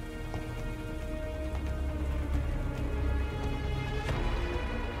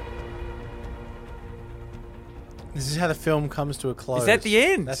 This is how the film comes to a close. Is that the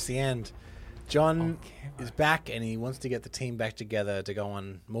end? That's the end. John is back, and he wants to get the team back together to go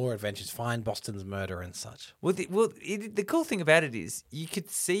on more adventures, find Boston's murder and such. Well, the cool thing about it is you could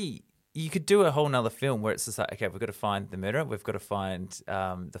do a whole nother film where it's just like, okay, we've got to find the murderer, we've got to find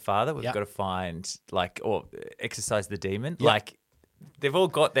the father, we've got to find or exorcise the demon. Yep. Like they've all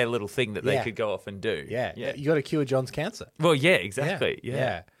got their little thing that they could go off and do. Yeah. You got to cure John's cancer. Well, yeah, exactly.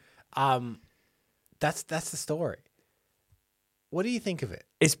 Yeah. That's the story. What do you think of it?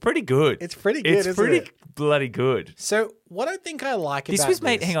 It's pretty good. It's pretty good. It's pretty bloody good. So what I think I like about this was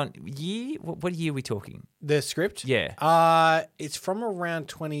made. Hang on, what year are we talking? The script? Yeah. It's from around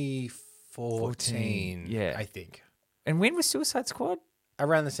 2014. Yeah, I think. And when was Suicide Squad?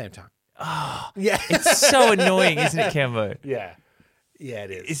 Around the same time. Oh, yeah. It's so annoying, isn't it, Cambo? Yeah. Yeah,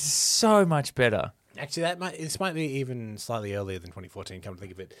 it is. It's so much better. Actually, this might be even slightly earlier than 2014. Come to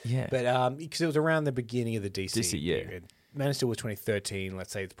think of it. Yeah. But because it was around the beginning of the DC yeah. period. Man of Steel was 2013.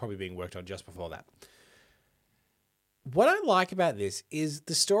 Let's say it's probably being worked on just before that. What I like about this is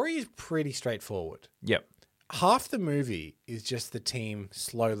the story is pretty straightforward. Yep. Half the movie is just the team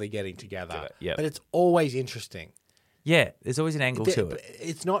slowly getting together. Yep. But it's always interesting. Yeah, there's always an angle to it.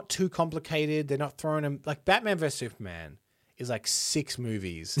 It's not too complicated. They're not throwing them like Batman vs Superman is like 6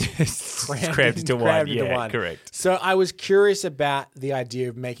 movies crammed into one. Yeah, correct. So I was curious about the idea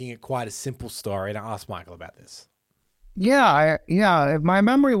of making it quite a simple story, and I asked Michael about this. Yeah. My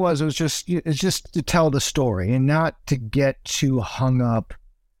memory was it's just to tell the story and not to get too hung up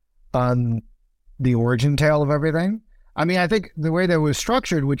on the origin tale of everything. I mean, I think the way that it was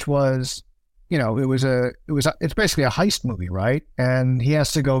structured, which was, it's basically a heist movie, right? And he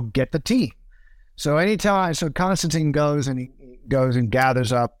has to go get the team. So Constantine goes and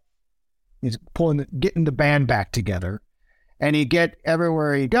gathers up. He's getting the band back together, and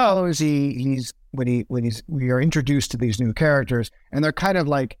everywhere he goes, we are introduced to these new characters, and they're kind of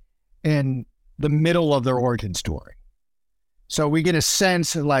like in the middle of their origin story. So we get a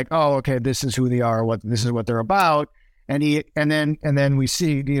sense of like, oh, okay, this is who they are, this is what they're about, and then we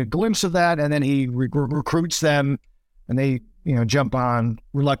see a glimpse of that, and then he recruits them, and they jump on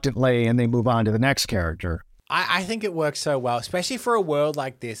reluctantly, and they move on to the next character. I think it works so well, especially for a world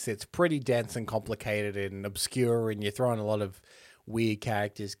like this. It's pretty dense and complicated and obscure, and you're throwing a lot of weird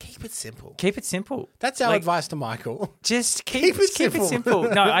characters. Keep it simple. Keep it simple. That's our advice to Michael. Just keep it simple.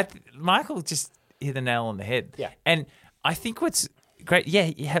 No, Michael just hit the nail on the head. Yeah. And I think what's great,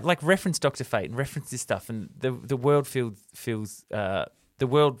 you have like reference Dr. Fate and reference this stuff, and the world feels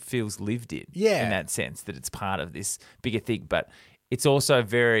lived in. Yeah. In that sense that it's part of this bigger thing, but it's also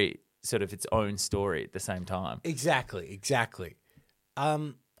very sort of its own story at the same time. Exactly. I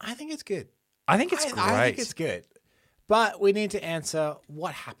think it's good. I think it's great. I think it's good. But we need to answer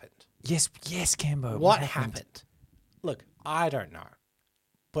what happened. Yes, Cambo. What happened? Look, I don't know.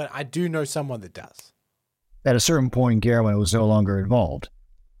 But I do know someone that does. At a certain point, Guillermo was no longer involved.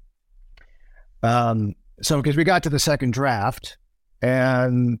 So because we got to the second draft,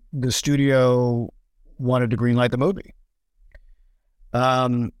 and the studio wanted to greenlight the movie.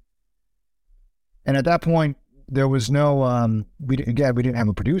 And at that point, there was no, we didn't have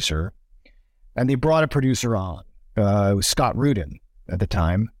a producer, and they brought a producer on. It was Scott Rudin at the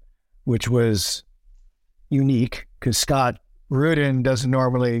time, which was unique because Scott Rudin doesn't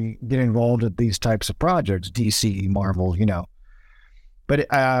normally get involved with these types of projects, DC, Marvel,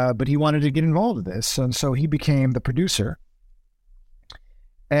 But he wanted to get involved with this, and so he became the producer.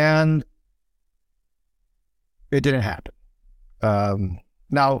 And it didn't happen.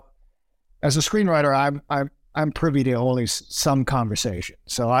 Now, as a screenwriter, I'm privy to only some conversation,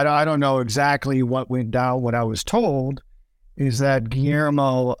 so I don't know exactly what went down. What I was told is that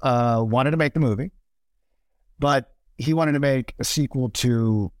Guillermo wanted to make the movie, but he wanted to make a sequel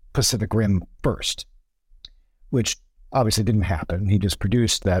to Pacific Rim first, which obviously didn't happen. He just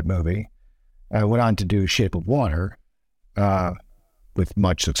produced that movie, went on to do Shape of Water with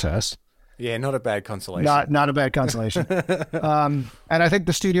much success. Yeah, not a bad consolation. Not a bad consolation. And I think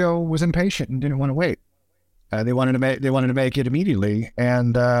the studio was impatient and didn't want to wait. They wanted to make it immediately,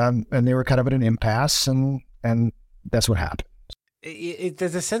 and they were kind of at an impasse, and that's what happened.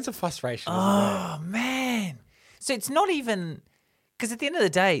 There's a sense of frustration. Oh, man. So it's not even... Because at the end of the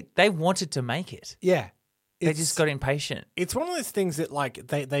day, they wanted to make it. Yeah. They just got impatient. It's one of those things that, like,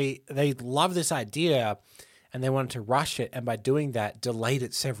 they love this idea and they wanted to rush it, and by doing that, delayed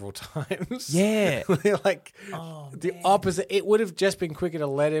it several times. Yeah. Like, the opposite. It would have just been quicker to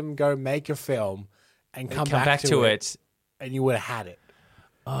let him go make a film and come back to it, and you would have had it.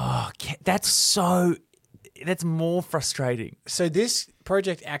 Oh, that's more frustrating. So this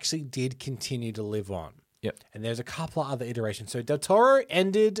project actually did continue to live on. Yep. And there's a couple of other iterations. So Del Toro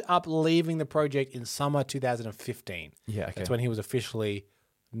ended up leaving the project in summer 2015. Yeah, okay. That's when he was officially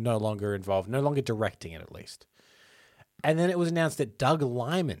no longer involved, no longer directing it at least. And then it was announced that Doug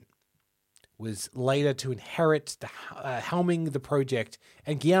Liman was later to inherit the helming the project,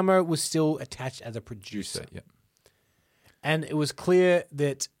 and Guillermo was still attached as a producer. Yep. And it was clear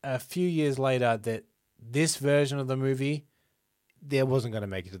that a few years later that this version of the movie, there wasn't going to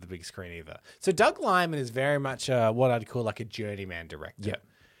make it to the big screen either. So Doug Liman is very much what I'd call like a journeyman director. Yep.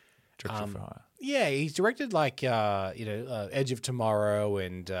 Director for hire. Yeah, he's directed like Edge of Tomorrow,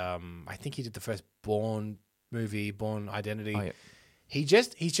 and I think he did the first Bourne movie, Bourne Identity. Oh, yeah. He's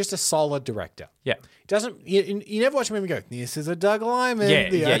just a solid director. Yeah. Doesn't you never watch a movie and go, this is a Doug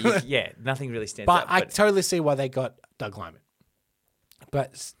Liman. Yeah. Nothing really stands out. But I totally see why they got Doug Liman.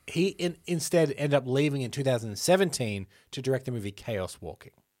 But he instead ended up leaving in 2017 to direct the movie Chaos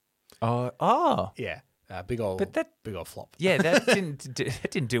Walking. Oh. Yeah. Big old flop. Yeah, that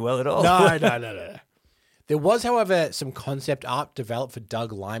didn't do well at all. No. There was, however, some concept art developed for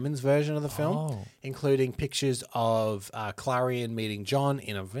Doug Liman's version of the film, including pictures of Clarion meeting John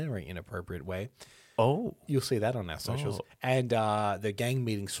in a very inappropriate way. Oh. You'll see that on our socials. And the gang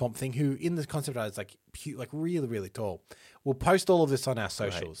meeting Swamp Thing, who in the concept art is like really, really tall. We'll post all of this on our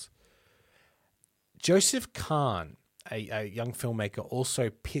socials. Right. Joseph Kahn, a young filmmaker,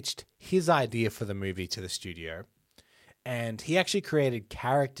 also pitched his idea for the movie to the studio. And he actually created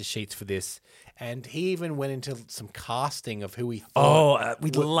character sheets for this. And he even went into some casting of who he thought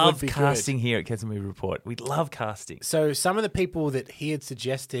we love casting good. here at Kids Movie Report. We love casting. So some of the people that he had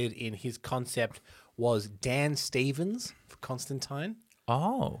suggested in his concept was Dan Stevens for Constantine.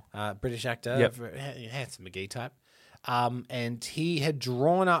 Oh. British actor, handsome McGee type. And he had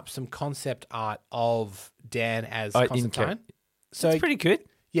drawn up some concept art of Dan as Constantine. So it's pretty good.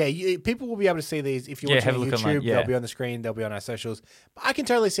 Yeah, people will be able to see these if you're watching on YouTube. They'll be on the screen. They'll be on our socials. But I can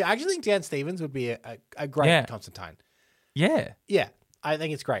totally see. I actually think Dan Stevens would be a great Constantine. Yeah. Yeah, I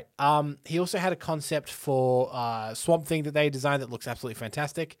think it's great. He also had a concept for Swamp Thing that they designed that looks absolutely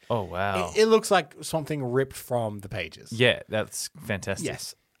fantastic. Oh, wow. It looks like Swamp Thing ripped from the pages. Yeah, that's fantastic.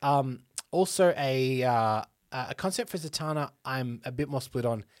 Yes. Also, a concept for Zatanna I'm a bit more split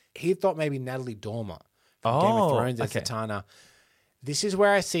on. He thought maybe Natalie Dormer from Game of Thrones as Zatanna. This is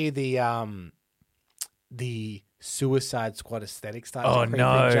where I see the Suicide Squad aesthetic starting to creep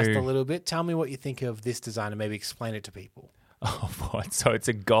in just a little bit. Tell me what you think of this design and maybe explain it to people. Oh, boy. So it's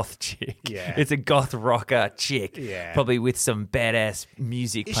a goth chick. Yeah. It's a goth rocker chick. Yeah. Probably with some badass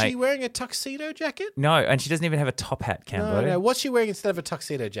music Is playing. she wearing a tuxedo jacket? No, and she doesn't even have a top hat, Cambo. No. What's she wearing instead of a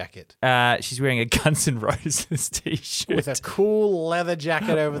tuxedo jacket? She's wearing a Guns N' Roses t-shirt. With a cool leather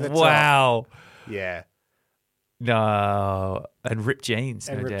jacket over the top. Wow. Yeah. No. And ripped jeans,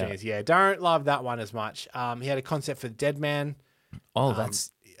 and no ripped doubt. jeans, yeah. Don't love that one as much. He had a concept for Dead Man. Oh,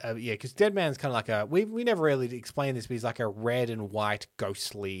 that's... because Dead Man's kind of like a... We never really explained this, but he's like a red and white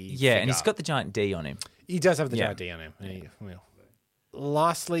ghostly Yeah, figure. and he's got the giant D on him. He does have the giant D on him.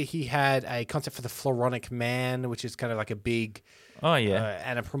 Lastly, he had a concept for the Floronic Man, which is kind of like a big...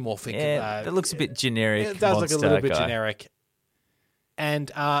 anthropomorphic... Yeah, that looks a bit generic. It does look a little bit generic.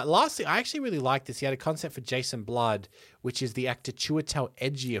 And lastly, I actually really like this. He had a concept for Jason Blood, which is the actor Chiwetel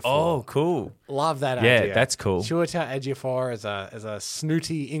Ejiofor. Oh, cool. Love that idea. Yeah, that's cool. Chiwetel Ejiofor as a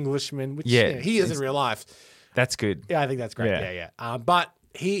snooty Englishman, which he is in real life. That's good. Yeah, I think that's great. Yeah. But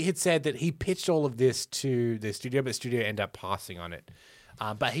he had said that he pitched all of this to the studio, but the studio ended up passing on it.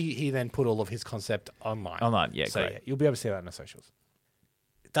 But he then put all of his concept online. So, great. Yeah, you'll be able to see that on the socials.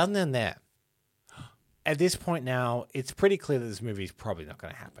 It doesn't end there. At this point now, it's pretty clear that this movie is probably not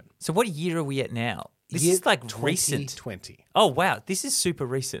going to happen. So what year are we at now? This is like recent. 2020. Oh, wow. This is super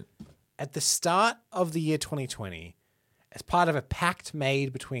recent. At the start of the year 2020, as part of a pact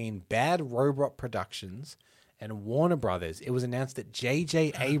made between Bad Robot Productions and Warner Brothers, it was announced that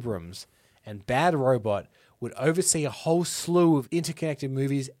J.J. Abrams and Bad Robot would oversee a whole slew of interconnected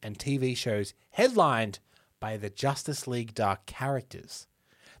movies and TV shows headlined by the Justice League Dark characters.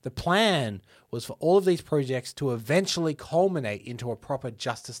 The plan was for all of these projects to eventually culminate into a proper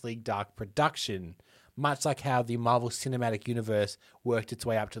Justice League Dark production, much like how the Marvel Cinematic Universe worked its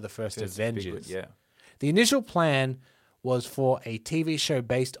way up to the first Avengers. Yeah. The initial plan was for a TV show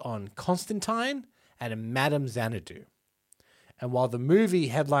based on Constantine and Madame Xanadu. And while the movie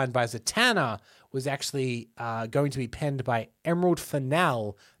headlined by Zatanna was actually going to be penned by Emerald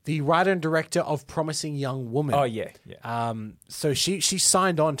Fennell, the writer and director of Promising Young Woman. Oh, yeah. Yeah. So she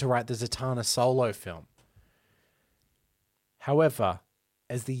signed on to write the Zatanna solo film. However,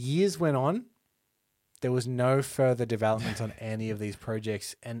 as the years went on, there was no further development on any of these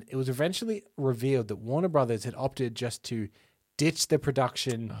projects, and it was eventually revealed that Warner Brothers had opted just to ditch the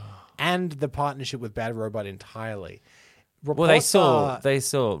production and the partnership with Bad Robot entirely. Well, they saw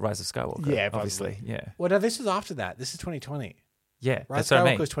Rise of Skywalker. Yeah, obviously. probably. Yeah. Well, no, this was after that. This is 2020. Yeah, Rise that's of what I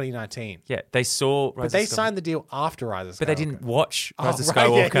Skywalker mean. was 2019. Yeah, they saw Rise But of they Skywalker. signed the deal after Rise of Skywalker. But they didn't watch Rise of right,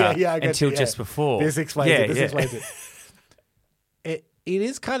 Skywalker I got until you, just before. This explains it. This explains it. It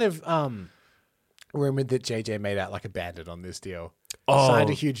is kind of rumored that JJ made out like a bandit on this deal. Signed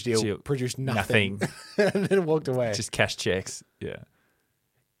a huge deal, produced nothing. And then walked away. Just cash checks. Yeah.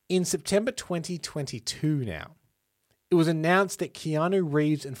 In September 2022 now, it was announced that Keanu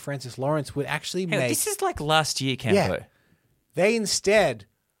Reeves and Francis Lawrence would actually Hang on, make... this is like last year, Campo. Yeah. They instead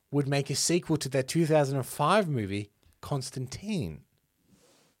would make a sequel to their 2005 movie, Constantine.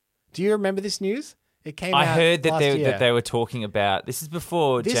 Do you remember this news? It came out I heard that last they, year. that they were talking about... This is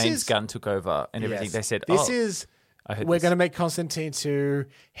before This James is- Gunn took over and everything. Yes. They said, I heard we're this. going to make Constantine 2.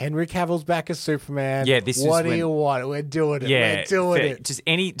 Henry Cavill's back as Superman. Yeah, this is what do when- you want? We're doing it. Yeah, We're doing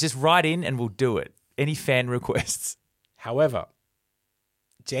it. Just write in and we'll do it. Any fan requests. However,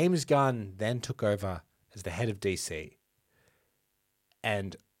 James Gunn then took over as the head of DC.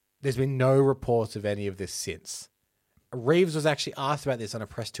 And there's been no reports of any of this since. Reeves was actually asked about this on a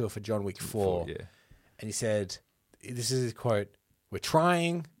press tour for John Wick 4. Yeah. And he said, this is his quote, "We're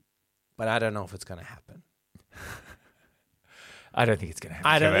trying, but I don't know if it's going to happen." I don't think it's going to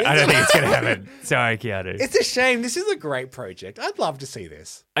happen. I don't think it's going to happen. Sorry, Keanu. It's a shame. This is a great project. I'd love to see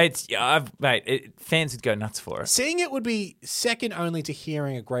this. Fans would go nuts for it. Seeing it would be second only to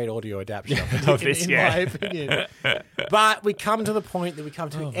hearing a great audio adaptation Of this, in yeah. my opinion. But we come to the point that we come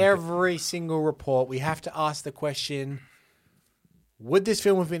to every single report. We have to ask the question, would this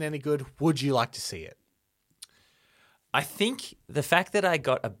film have been any good? Would you like to see it? I think the fact that I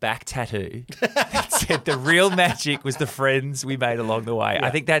got a back tattoo that said the real magic was the friends we made along the way. I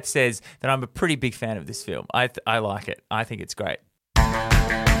think that says that I'm a pretty big fan of this film. I like it. I think it's great.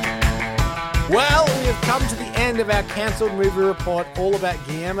 Well, we have come to the end of our cancelled movie report all about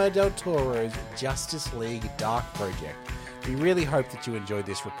Guillermo del Toro's Justice League Dark Project. We really hope that you enjoyed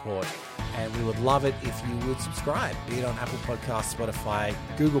this report, and we would love it if you would subscribe, be it on Apple Podcasts, Spotify,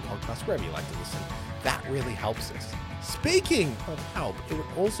 Google Podcasts, wherever you like to listen. That really helps us. Speaking of help, it would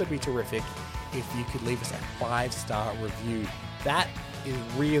also be terrific if you could leave us a 5-star review. That is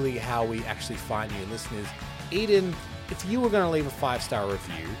really how we actually find new listeners. Eden, if you were going to leave a 5-star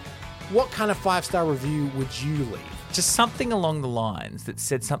review, what kind of 5-star review would you leave? Just something along the lines that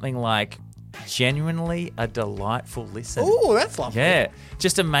said something like, genuinely a delightful listen. Oh, that's lovely. Yeah,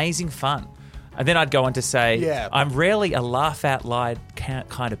 just amazing fun. And then I'd go on to say, I'm rarely a laugh out loud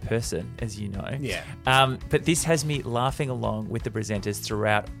kind of person, as you know. Yeah. But this has me laughing along with the presenters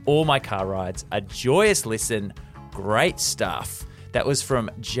throughout all my car rides. A joyous listen. Great stuff. That was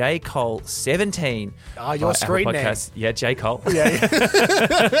from J. Cole 17. Oh, your screen name. Yeah, J. Cole. Yeah.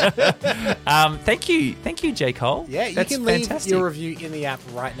 Thank you, J. Cole. Yeah, you That's can fantastic. leave your review in the app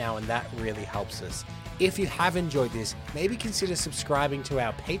right now, and that really helps us. If you have enjoyed this, maybe consider subscribing to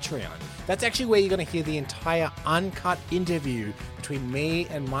our Patreon. That's actually where you're going to hear the entire uncut interview between me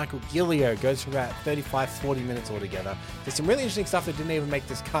and Michael Guillermo. It goes for about 35-40 minutes altogether. There's some really interesting stuff that didn't even make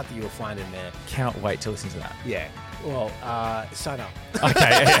this cut that you'll find in there. Cannot wait to listen to that. Yeah. Well, sign up.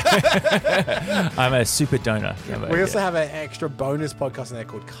 Okay. I'm a super donor. We also have an extra bonus podcast in there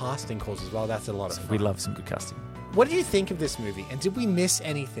called Casting Calls as well. That's a lot of fun. We love some good casting. What did you think of this movie? And did we miss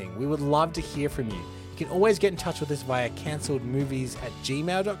anything? We would love to hear from you. You can always get in touch with us via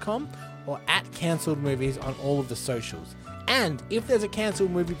cancelledmovies@gmail.com or @cancelledmovies on all of the socials. And if there's a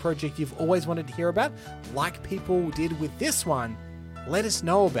cancelled movie project you've always wanted to hear about, like people did with this one, let us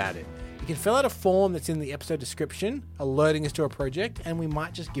know about it. You can fill out a form that's in the episode description, alerting us to a project, and we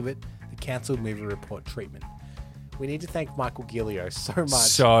might just give it the cancelled movie report treatment. We need to thank Michael Guillermo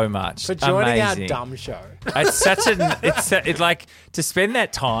so much for joining Amazing. our dumb show. It's it's like to spend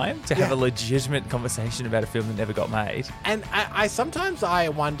that time to have a legitimate conversation about a film that never got made. And I sometimes I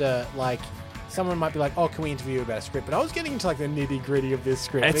wonder, like, someone might be like, "Oh, can we interview you about a script?" But I was getting into like the nitty gritty of this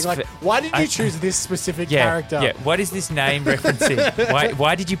script. It's Being like, why did you choose this specific character? Yeah, what is this name referencing?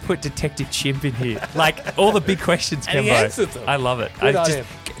 Why did you put Detective Chimp in here? Like all the big questions. And he answered them. I love it. Good on him.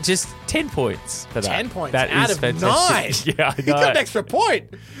 Just 10 points for that. 10 points That out is of fantastic. 9. Yeah, I know. He got an extra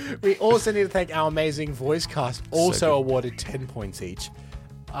point. We also need to thank our amazing voice cast, also good. awarded 10 points each.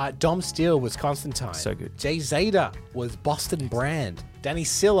 Dom Steele was Constantine. So good. Jay Zeta was Boston Brand. Danny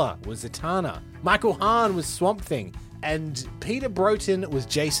Silla was Zatanna. Michael Hahn was Swamp Thing. And Peter Broughton was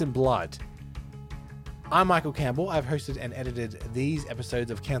Jason Blood. I'm Michael Campbell. I've hosted and edited these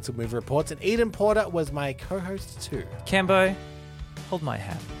episodes of Cancelled Movie Reports, and Eden Porter was my co-host too. Cambo, hold my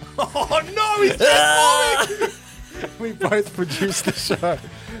hat. Oh no, he's transforming! We both produced the show.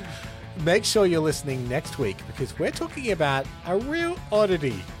 Make sure you're listening next week because we're talking about a real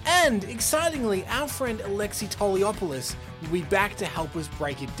oddity. And excitingly, our friend Alexi Toliopoulos will be back to help us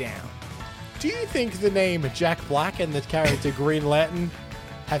break it down. Do you think the name Jack Black and the character Green Lantern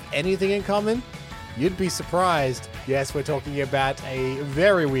have anything in common? You'd be surprised. Yes, we're talking about a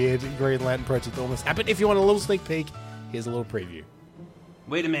very weird Green Lantern project that almost happened. If you want a little sneak peek, here's a little preview.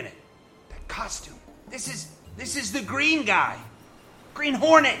 Wait a minute. That costume. This is the green guy. Green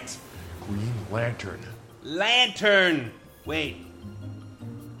Hornet. Green Lantern. Lantern. Wait.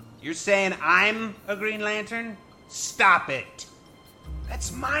 You're saying I'm a Green Lantern? Stop it.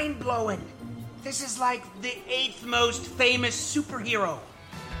 That's mind-blowing. This is like the 8th most famous superhero.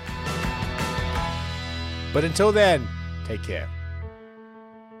 But until then, take care.